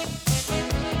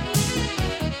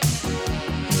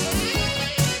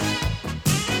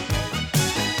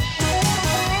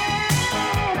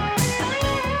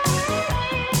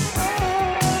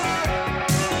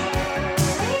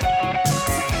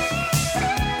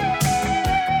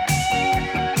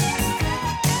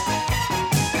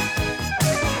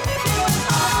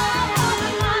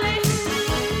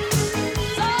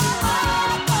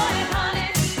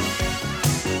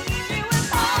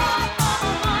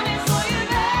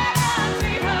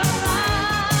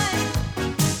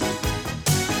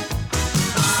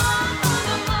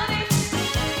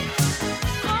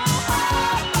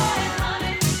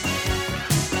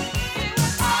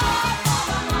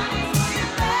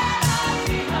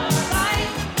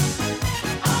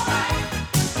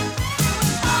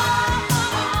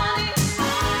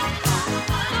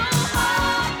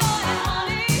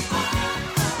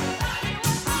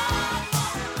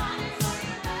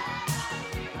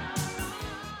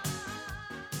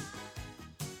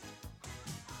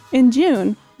 In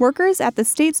June, workers at the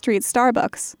State Street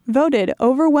Starbucks voted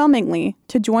overwhelmingly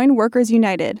to join Workers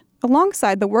United,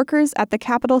 alongside the workers at the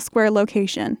Capitol Square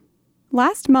location.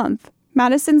 Last month,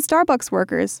 Madison Starbucks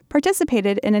workers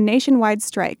participated in a nationwide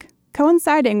strike,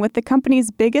 coinciding with the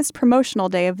company's biggest promotional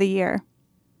day of the year.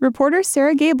 Reporter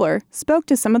Sarah Gabler spoke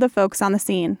to some of the folks on the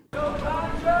scene. No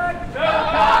contract, no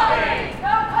coffee.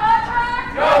 No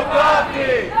contract, no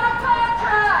coffee. No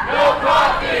contract, no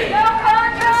coffee. No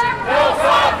contract, no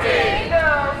coffee.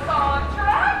 No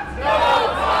contract, no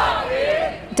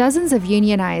coffee. Dozens of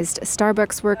unionized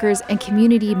Starbucks workers and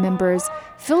community members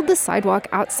filled the sidewalk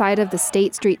outside of the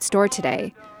State Street store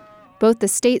today. Both the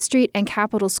State Street and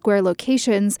Capitol Square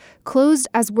locations closed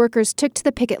as workers took to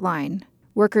the picket line.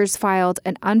 Workers filed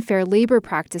an unfair labor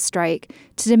practice strike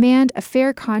to demand a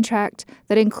fair contract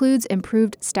that includes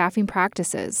improved staffing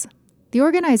practices. The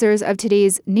organizers of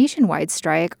today's nationwide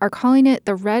strike are calling it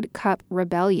the Red Cup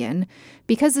Rebellion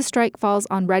because the strike falls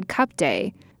on Red Cup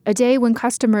Day, a day when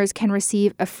customers can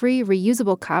receive a free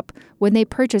reusable cup when they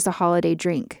purchase a holiday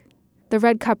drink. The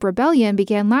Red Cup Rebellion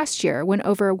began last year when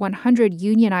over 100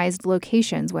 unionized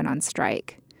locations went on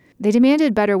strike. They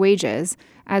demanded better wages,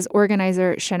 as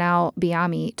organizer Chanel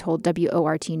Biami told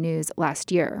WORT News last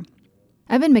year.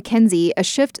 Evan McKenzie, a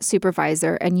shift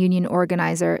supervisor and union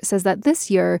organizer, says that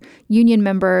this year, union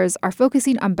members are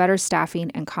focusing on better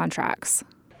staffing and contracts.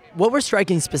 What we're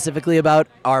striking specifically about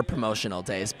are promotional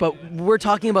days, but we're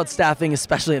talking about staffing,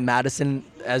 especially in Madison,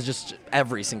 as just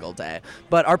every single day.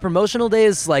 But our promotional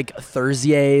days, like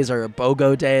Thursdays or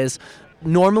BOGO days,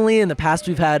 normally in the past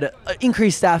we've had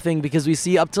increased staffing because we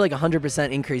see up to like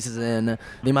 100% increases in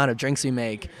the amount of drinks we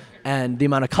make and the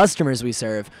amount of customers we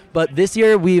serve. But this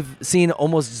year we've seen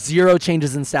almost zero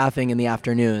changes in staffing in the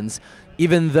afternoons,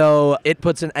 even though it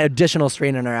puts an additional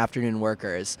strain on our afternoon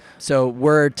workers. So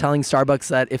we're telling Starbucks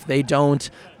that if they don't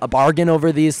bargain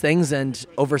over these things and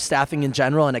over staffing in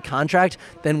general and a contract,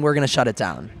 then we're going to shut it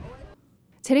down.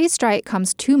 Today's strike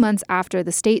comes 2 months after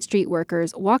the State Street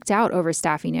workers walked out over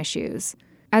staffing issues.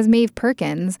 As Maeve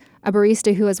Perkins, a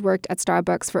barista who has worked at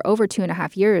Starbucks for over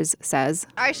 2.5 years, says,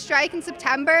 Our strike in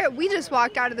September, we just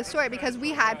walked out of the store because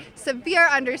we had severe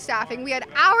understaffing. We had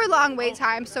hour-long wait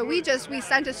times, so we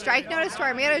sent a strike notice to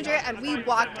our manager and we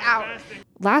walked out.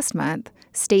 Last month,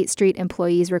 State Street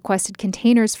employees requested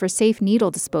containers for safe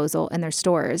needle disposal in their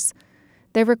stores.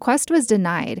 Their request was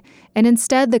denied, and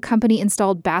instead the company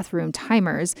installed bathroom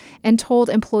timers and told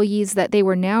employees that they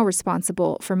were now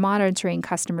responsible for monitoring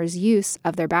customers' use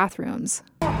of their bathrooms.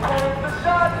 We call the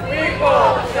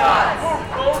shots. Who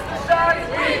calls the shots?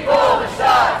 We call the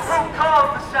shots. Who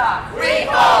calls the shots? We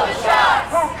call the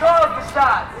shots. Who calls the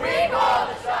shots? We call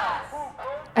the shots.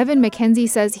 Evan McKenzie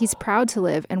says he's proud to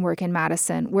live and work in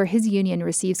Madison, where his union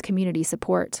receives community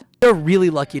support. We're really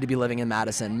lucky to be living in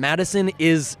Madison. Madison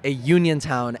is a union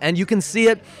town, and you can see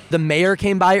it. The mayor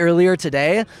came by earlier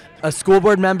today, a school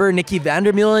board member, Nikki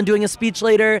Vandermeulen, doing a speech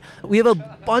later. We have a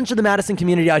bunch of the Madison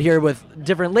community out here with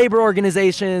different labor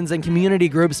organizations and community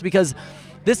groups because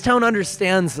this town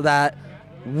understands that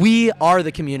we are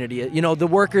the community. You know, the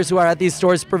workers who are at these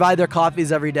stores provide their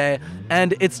coffees every day,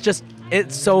 and it's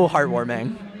so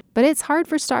heartwarming. But it's hard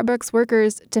for Starbucks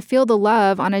workers to feel the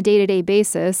love on a day-to-day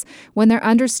basis when they're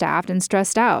understaffed and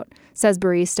stressed out, says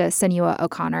barista Senua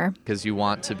O'Connor. Because you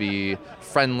want to be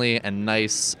friendly and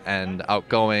nice and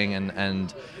outgoing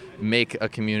and make a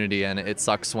community, and it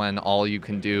sucks when all you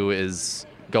can do is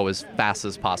go as fast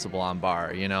as possible on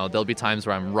bar. You know, there'll be times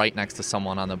where I'm right next to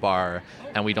someone on the bar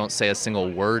and we don't say a single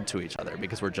word to each other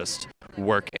because we're just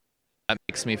working. That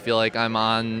makes me feel like I'm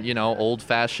on,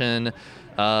 old-fashioned,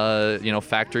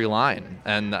 factory line.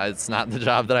 And it's not the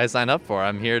job that I signed up for.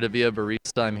 I'm here to be a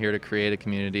barista. I'm here to create a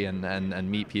community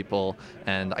and meet people.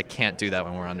 And I can't do that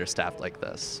when we're understaffed like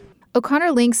this.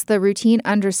 O'Connor links the routine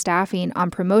understaffing on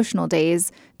promotional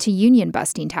days to union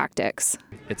busting tactics.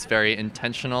 It's very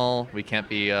intentional. We can't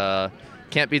be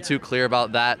too clear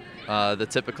about that. The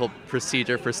typical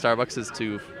procedure for Starbucks is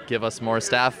to give us more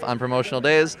staff on promotional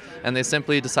days, and they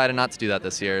simply decided not to do that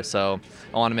this year. So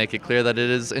I want to make it clear that it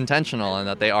is intentional and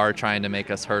that they are trying to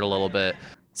make us hurt a little bit.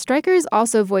 Strikers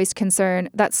also voiced concern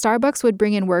that Starbucks would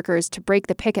bring in workers to break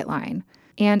the picket line.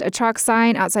 And a chalk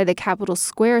sign outside the Capitol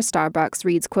Square Starbucks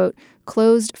reads, quote,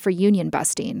 "closed for union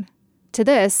busting." To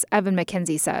this, Evan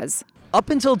McKenzie says, Up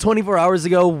until 24 hours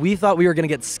ago, we thought we were going to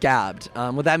get scabbed.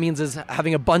 What that means is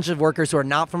having a bunch of workers who are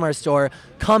not from our store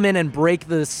come in and break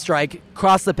the strike,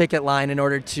 cross the picket line in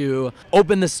order to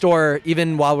open the store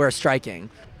even while we're striking.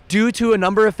 Due to a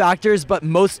number of factors, but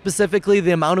most specifically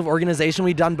the amount of organization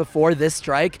we'd done before this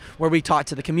strike, where we talked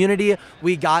to the community,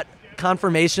 we got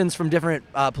confirmations from different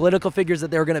political figures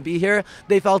that they were going to be here,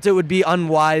 they felt it would be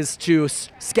unwise to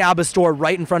scab a store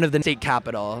right in front of the state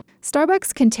capitol.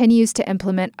 Starbucks continues to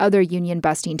implement other union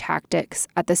busting tactics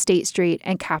at the State Street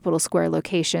and Capitol Square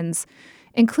locations,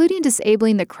 including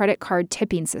disabling the credit card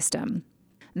tipping system.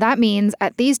 That means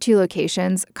at these two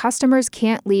locations, customers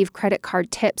can't leave credit card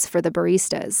tips for the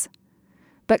baristas.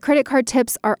 But credit card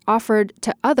tips are offered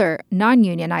to other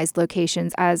non-unionized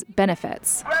locations as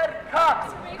benefits. Red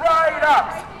cups,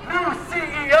 write-ups, new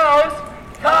CEOs,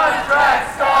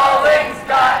 contract stalling's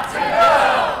got to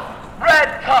go.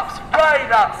 Red cups,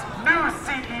 write-ups, new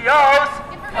CEOs,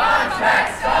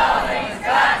 contract stalling's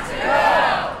got to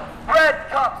go. Red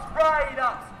cups,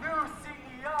 write-ups, new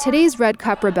CEOs. Today's Red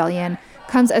Cup Rebellion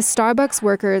comes as Starbucks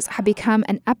workers have become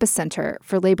an epicenter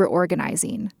for labor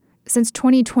organizing. Since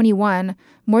 2021,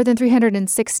 more than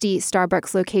 360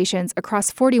 Starbucks locations across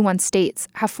 41 states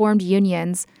have formed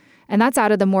unions, and that's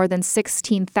out of the more than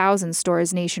 16,000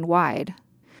 stores nationwide.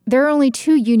 There are only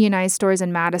 2 unionized stores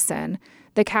in Madison,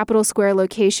 the Capitol Square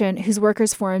location, whose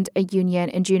workers formed a union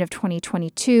in June of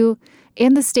 2022,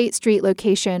 and the State Street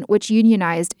location, which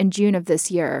unionized in June of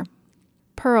this year.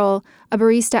 Pearl, a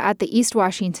barista at the East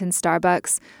Washington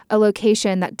Starbucks, a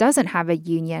location that doesn't have a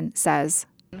union, says,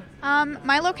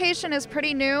 My location is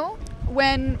pretty new.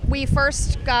 When we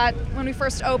first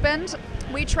opened,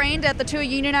 we trained at the 2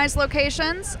 unionized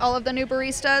locations, all of the new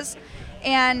baristas,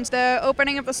 and the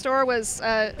opening of the store was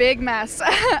a big mess.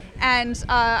 And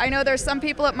I know there's some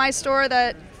people at my store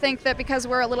that think that because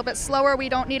we're a little bit slower, we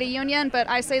don't need a union, but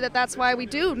I say that that's why we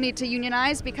do need to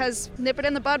unionize, because nip it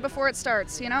in the bud before it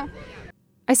starts, you know?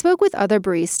 I spoke with other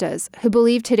baristas who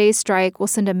believe today's strike will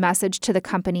send a message to the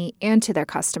company and to their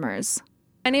customers.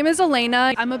 My name is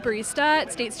Elena. I'm a barista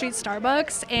at State Street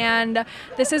Starbucks, and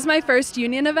this is my first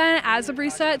union event as a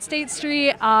barista at State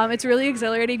Street. It's really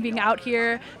exhilarating being out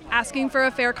here. Asking for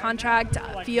a fair contract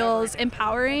feels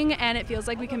empowering, and it feels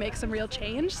like we can make some real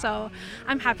change. So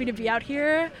I'm happy to be out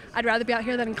here. I'd rather be out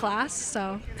here than in class.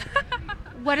 So,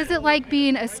 what is it like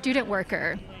being a student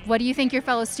worker? What do you think your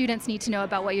fellow students need to know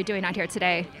about what you're doing out here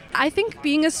today? I think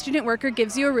being a student worker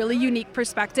gives you a really unique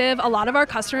perspective. A lot of our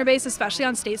customer base, especially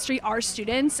on State Street, are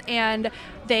students, and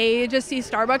they just see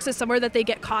Starbucks as somewhere that they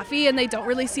get coffee, and they don't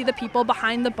really see the people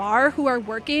behind the bar who are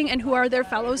working and who are their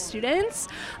fellow students.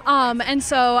 And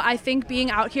so I think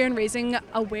being out here and raising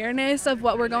awareness of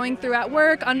what we're going through at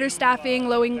work,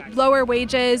 understaffing, lower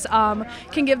wages,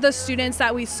 can give the students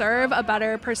that we serve a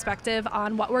better perspective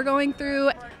on what we're going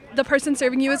through. The person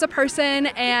serving you is a person,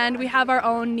 and we have our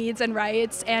own needs and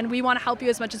rights, and we want to help you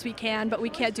as much as we can, but we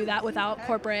can't do that without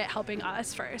corporate helping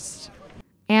us first.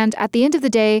 And at the end of the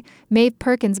day, Maeve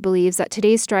Perkins believes that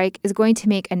today's strike is going to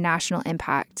make a national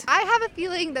impact. I have a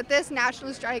feeling that this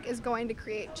national strike is going to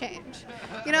create change.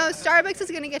 You know, Starbucks is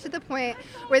going to get to the point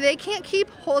where they can't keep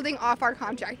holding off our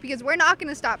contract, because we're not going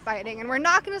to stop fighting, and we're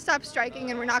not going to stop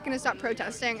striking, and we're not going to stop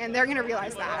protesting, and they're going to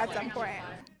realize that at some point.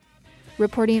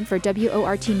 Reporting for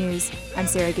WORT News, I'm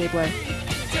Sarah Gabler.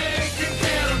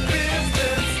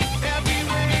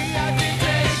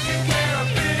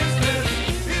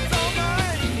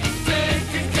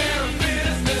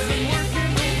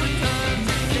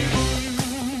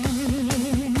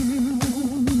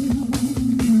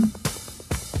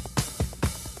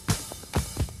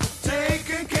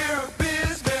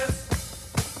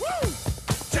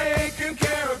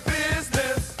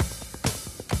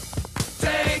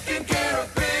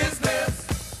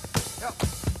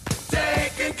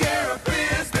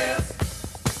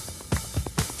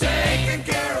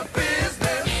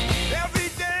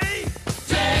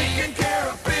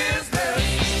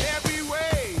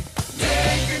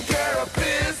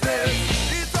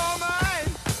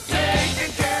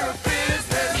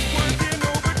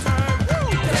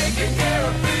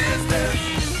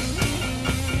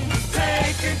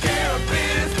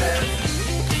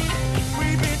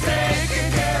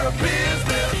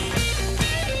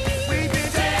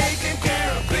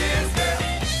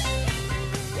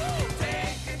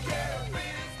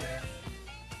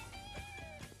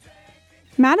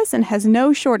 Madison has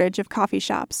no shortage of coffee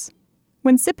shops.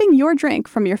 When sipping your drink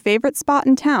from your favorite spot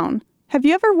in town, have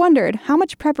you ever wondered how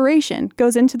much preparation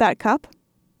goes into that cup?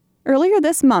 Earlier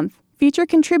this month, feature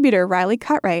contributor Riley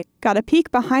Cutright got a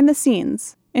peek behind the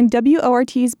scenes in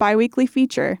WORT's biweekly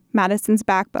feature, Madison's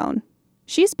Backbone.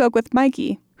 She spoke with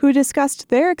Mikey, who discussed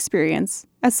their experience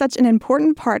as such an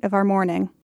important part of our morning.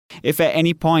 If at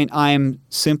any point I'm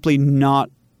simply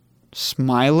not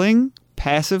smiling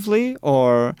passively,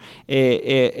 or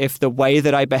if the way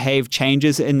that I behave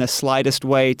changes in the slightest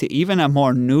way to even a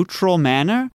more neutral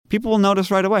manner, people will notice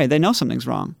right away. They know something's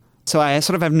wrong. So I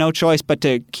sort of have no choice but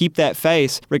to keep that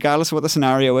face, regardless of what the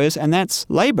scenario is, and that's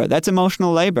labor. That's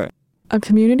emotional labor. A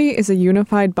community is a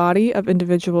unified body of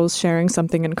individuals sharing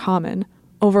something in common.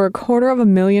 Over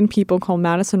 250,000 people call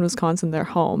Madison, Wisconsin their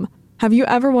home. Have you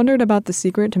ever wondered about the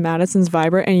secret to Madison's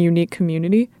vibrant and unique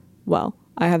community? Well,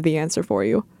 I have the answer for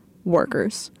you.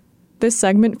 Workers. This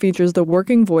segment features the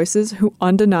working voices who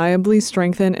undeniably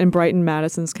strengthen and brighten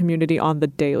Madison's community on the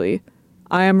daily.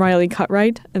 I am Riley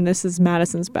Cutright, and this is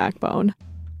Madison's Backbone.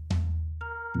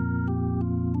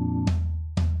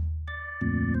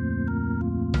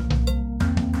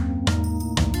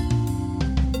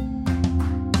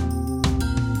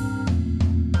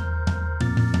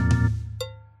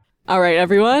 All right,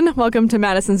 everyone. Welcome to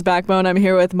Madison's Backbone. I'm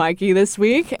here with Mikey this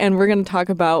week, and we're going to talk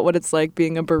about what it's like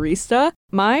being a barista.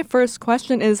 My first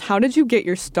question is, how did you get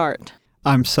your start?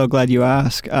 I'm so glad you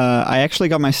asked. I actually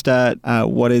got my start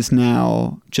what is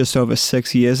now just over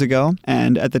 6 years ago.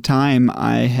 And at the time,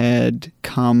 I had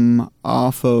come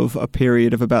off of a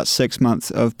period of about 6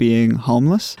 months of being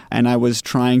homeless. And I was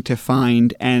trying to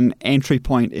find an entry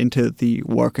point into the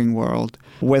working world.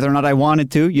 Whether or not I wanted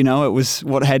to, it was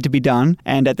what had to be done.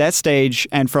 And at that stage,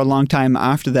 and for a long time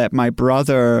after that, my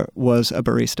brother was a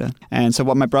barista. And so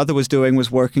what my brother was doing was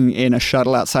working in a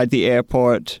shuttle outside the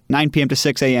airport, 9 p.m. to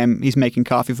 6 a.m. He's making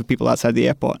coffee for people outside the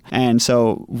airport. And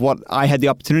so what I had the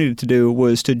opportunity to do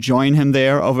was to join him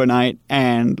there overnight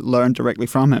and learn directly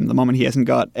from him. The moment he hasn't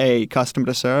got a customer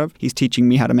to serve, he's teaching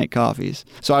me how to make coffees.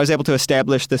 So I was able to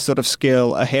establish this sort of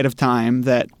skill ahead of time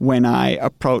that when I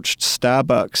approached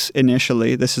Starbucks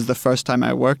initially, this is the first time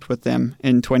I worked with them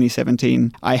in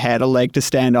 2017, I had a leg to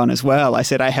stand on as well. I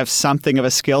said, I have something of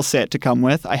a skill set to come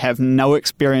with. I have no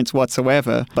experience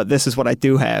whatsoever, but this is what I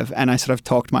do have. And I sort of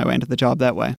talked my way into the job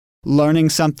that way. Learning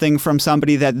something from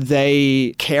somebody that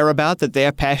they care about, that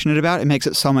they're passionate about, it makes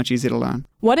it so much easier to learn.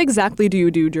 What exactly do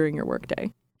you do during your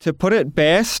workday? To put it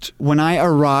best, when I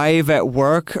arrive at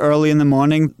work early in the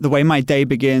morning, the way my day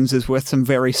begins is with some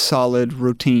very solid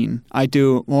routine. I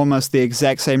do almost the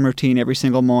exact same routine every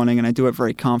single morning, and I do it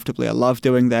very comfortably. I love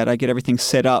doing that. I get everything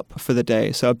set up for the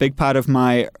day. So a big part of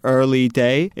my early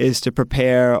day is to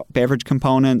prepare beverage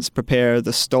components, prepare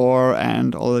the store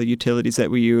and all the utilities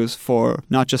that we use for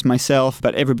not just myself,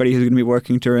 but everybody who's going to be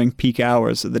working during peak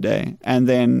hours of the day. And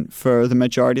then for the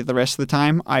majority of the rest of the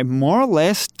time, I more or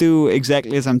less do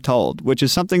exactly as I'm told, which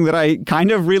is something that I kind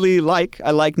of really like.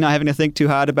 I like not having to think too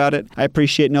hard about it. I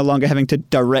appreciate no longer having to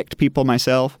direct people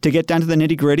myself. To get down to the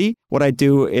nitty-gritty, what I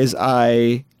do is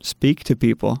I speak to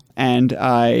people and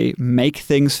I make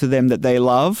things for them that they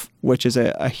love, which is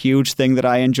a huge thing that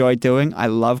I enjoy doing. I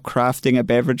love crafting a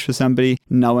beverage for somebody,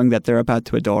 knowing that they're about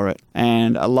to adore it.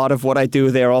 And a lot of what I do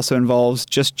there also involves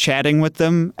just chatting with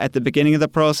them at the beginning of the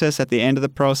process, at the end of the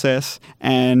process.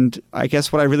 And I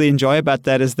guess what I really enjoy about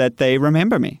that is that they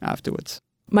remember me afterwards.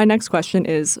 My next question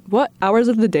is, what hours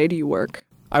of the day do you work?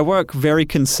 I work very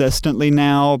consistently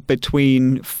now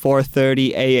between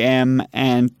 4:30 a.m.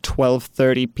 and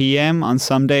 12:30 p.m. On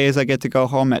some days, I get to go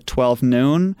home at 12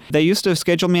 noon. They used to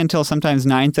schedule me until sometimes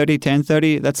 9:30,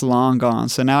 10:30. That's long gone.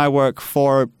 So now I work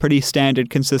 4 pretty standard,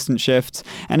 consistent shifts.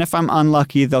 And if I'm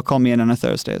unlucky, they'll call me in on a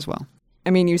Thursday as well. I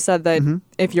mean, you said that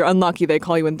if you're unlucky, they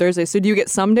call you in Thursday. So do you get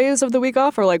some days of the week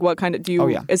off, or like what kind of do you? Oh,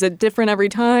 yeah. Is it different every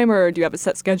time, or do you have a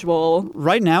set schedule?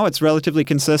 Right now, it's relatively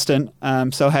consistent.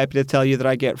 I'm so happy to tell you that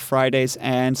I get Fridays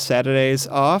and Saturdays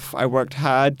off. I worked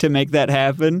hard to make that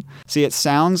happen. See, it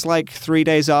sounds like 3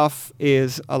 days off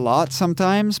is a lot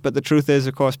sometimes, but the truth is,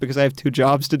 of course, because I have 2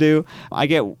 jobs to do, I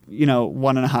get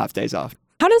 1.5 days off.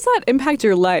 How does that impact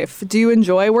your life? Do you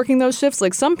enjoy working those shifts?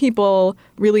 Like some people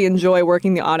really enjoy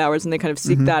working the odd hours and they kind of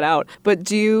seek that out. But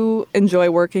do you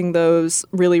enjoy working those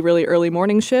really, really early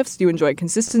morning shifts? Do you enjoy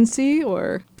consistency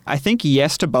or? I think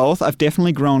yes to both. I've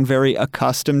definitely grown very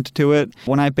accustomed to it.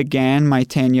 When I began my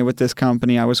tenure with this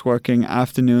company, I was working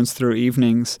afternoons through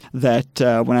evenings that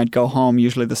when I'd go home,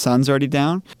 usually the sun's already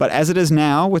down. But as it is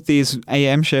now with these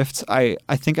AM shifts, I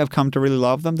think I've come to really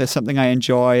love them. There's something I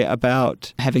enjoy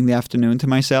about having the afternoon to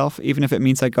myself, even if it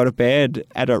means I go to bed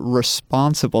at a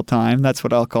responsible time. That's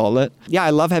what I'll call it. Yeah,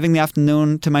 I love having the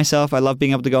afternoon to myself. I love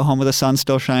being able to go home with the sun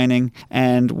still shining.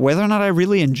 And whether or not I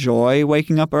really enjoy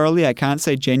waking up early, I can't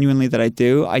say genuinely that I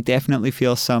do. I definitely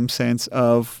feel some sense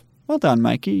of, well done,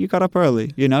 Mikey, you got up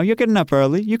early. You're getting up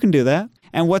early. You can do that.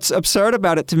 And what's absurd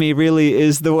about it to me really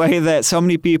is the way that so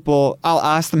many people, I'll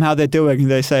ask them how they're doing and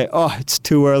they say, oh, it's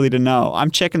too early to know. I'm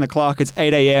checking the clock. It's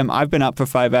 8 a.m. I've been up for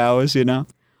 5 hours,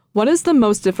 What is the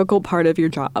most difficult part of your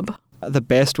job? The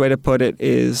best way to put it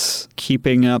is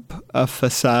keeping up a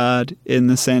facade, in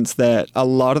the sense that a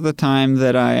lot of the time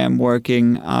that I am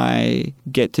working, I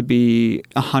get to be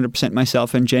 100%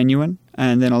 myself and genuine.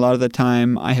 And then a lot of the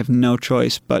time I have no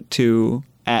choice but to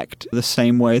act the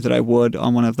same way that I would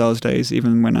on one of those days,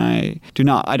 even when I do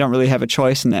not. I don't really have a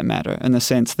choice in that matter, in the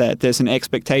sense that there's an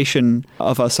expectation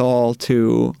of us all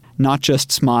to not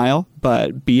just smile,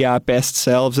 but be our best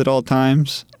selves at all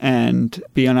times and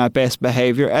be on our best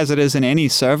behavior, as it is in any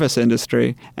service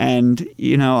industry. And,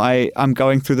 I'm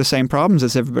going through the same problems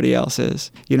as everybody else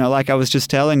is. Like I was just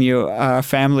telling you, our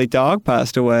family dog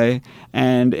passed away,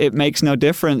 and it makes no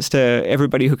difference to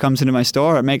everybody who comes into my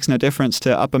store. It makes no difference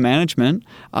to upper management.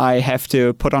 I have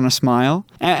to put on a smile.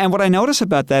 And what I notice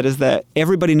about that is that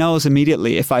everybody knows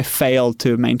immediately if I fail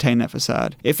to maintain that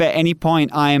facade. If at any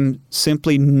point I'm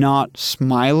simply not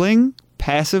smiling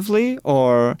passively,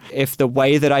 or if the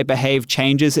way that I behave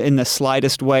changes in the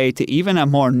slightest way to even a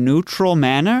more neutral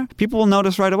manner, people will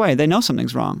notice right away. They know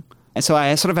something's wrong. And so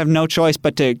I sort of have no choice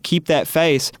but to keep that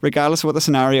face regardless of what the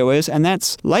scenario is. And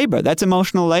that's labor. That's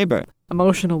emotional labor.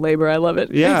 Emotional labor. I love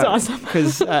it. Yeah. It's awesome.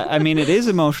 Because, it is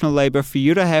emotional labor for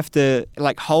you to have to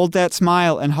hold that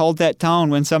smile and hold that tone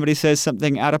when somebody says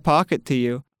something out of pocket to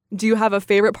you. Do you have a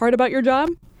favorite part about your job?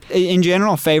 In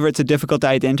general, favorites are difficult to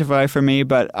identify for me,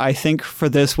 but I think for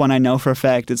this one, I know for a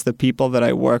fact it's the people that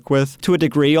I work with. To a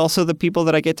degree, also the people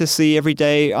that I get to see every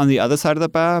day on the other side of the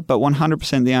bar, but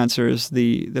 100% the answer is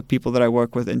the people that I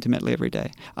work with intimately every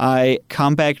day. I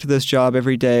come back to this job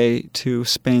every day to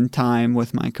spend time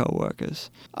with my coworkers.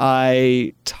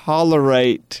 I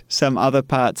tolerate some other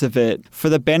parts of it for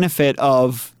the benefit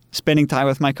of spending time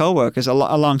with my coworkers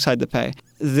alongside the pay.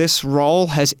 This role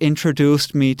has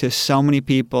introduced me to so many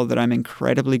people that I'm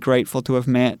incredibly grateful to have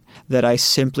met that I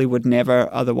simply would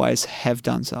never otherwise have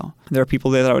done so. There are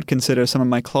people there that I would consider some of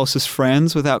my closest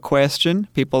friends without question,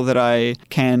 people that I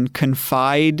can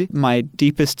confide my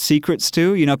deepest secrets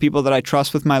to, people that I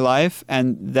trust with my life,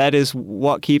 and that is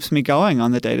what keeps me going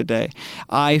on the day-to-day.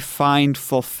 I find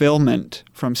fulfillment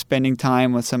from spending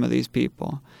time with some of these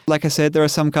people. Like I said, there are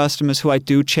some customers who I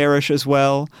do cherish as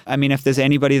well. If there's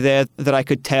anybody there that I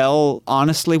could tell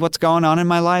honestly what's going on in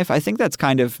my life, I think that's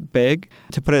kind of big.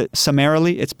 To put it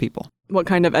summarily, it's people. What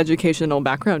kind of educational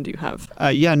background do you have?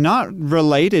 Not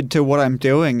related to what I'm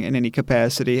doing in any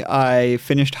capacity. I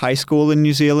finished high school in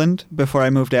New Zealand before I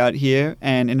moved out here.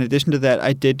 And in addition to that,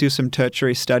 I did do some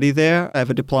tertiary study there. I have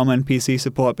a diploma in PC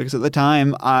support because at the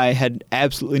time I had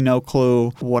absolutely no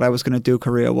clue what I was going to do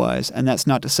career-wise. And that's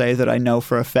not to say that I know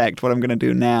for a fact what I'm going to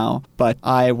do now. But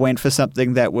I went for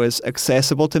something that was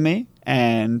accessible to me.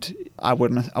 And I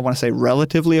want to say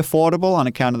relatively affordable on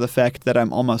account of the fact that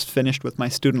I'm almost finished with my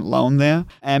student loan there.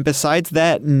 And besides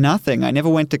that, nothing. I never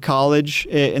went to college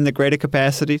in the greater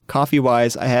capacity.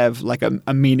 Coffee-wise, I have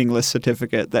a meaningless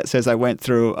certificate that says I went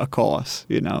through a course,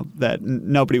 that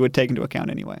nobody would take into account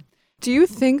anyway. Do you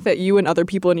think that you and other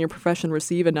people in your profession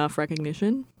receive enough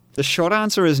recognition? The short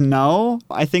answer is no.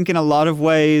 I think in a lot of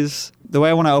ways, the way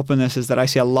I want to open this is that I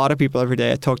see a lot of people every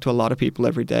day. I talk to a lot of people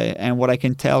every day. And what I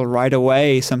can tell right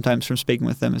away sometimes from speaking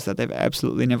with them is that they've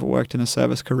absolutely never worked in a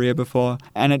service career before.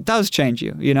 And it does change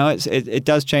you. It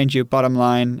does change you, bottom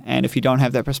line. And if you don't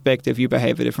have that perspective, you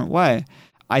behave a different way.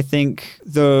 I think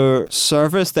the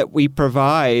service that we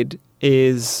provide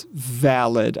is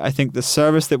valid. I think the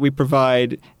service that we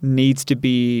provide needs to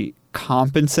be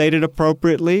compensated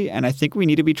appropriately, and I think we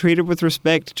need to be treated with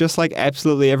respect just like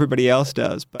absolutely everybody else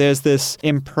does. But there's this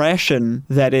impression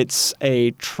that it's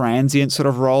a transient sort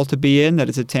of role to be in, that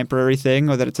it's a temporary thing,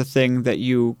 or that it's a thing that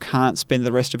you can't spend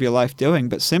the rest of your life doing,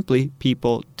 but simply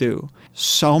people do.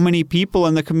 So many people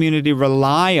in the community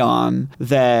rely on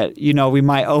that, we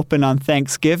might open on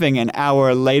Thanksgiving an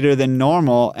hour later than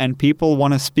normal, and people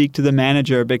want to speak to the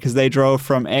manager because they drove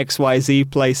from XYZ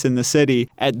place in the city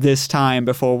at this time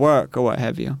before work, or what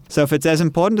have you. So if it's as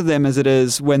important to them as it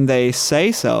is when they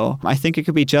say so, I think it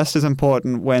could be just as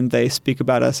important when they speak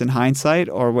about us in hindsight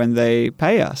or when they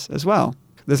pay us as well.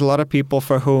 There's a lot of people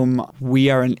for whom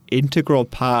we are an integral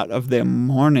part of their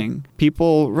morning.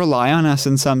 People rely on us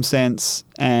in some sense,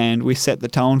 and we set the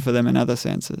tone for them in other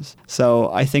senses.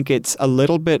 So I think it's a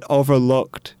little bit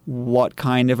overlooked what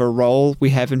kind of a role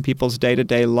we have in people's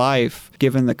day-to-day life,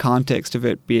 given the context of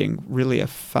it being really a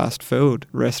fast food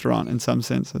restaurant in some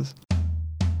senses.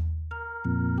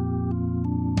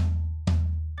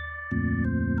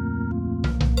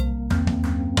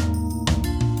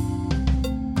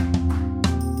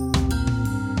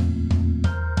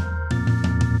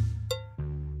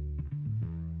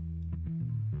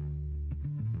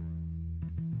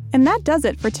 And that does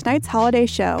it for tonight's holiday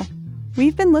show.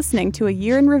 We've been listening to a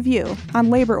year in review on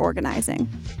labor organizing.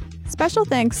 Special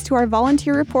thanks to our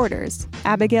volunteer reporters,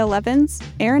 Abigail Evans,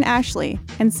 Aaron Ashley,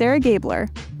 and Sarah Gabler,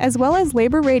 as well as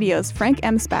Labor Radio's Frank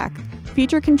Emsbach,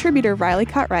 feature contributor Riley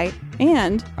Cutright,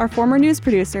 and our former news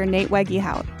producer Nate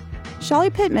Weggehout. Shelly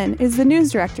Pittman is the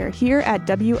news director here at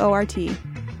WORT.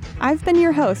 I've been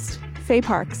your host, Faye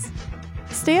Parks.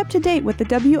 Stay up to date with the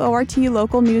WORT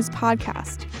Local News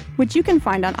Podcast, which you can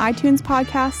find on iTunes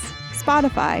Podcasts,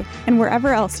 Spotify, and wherever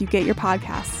else you get your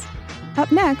podcasts.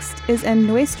 Up next is En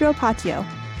Nuestro Patio.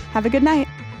 Have a good night.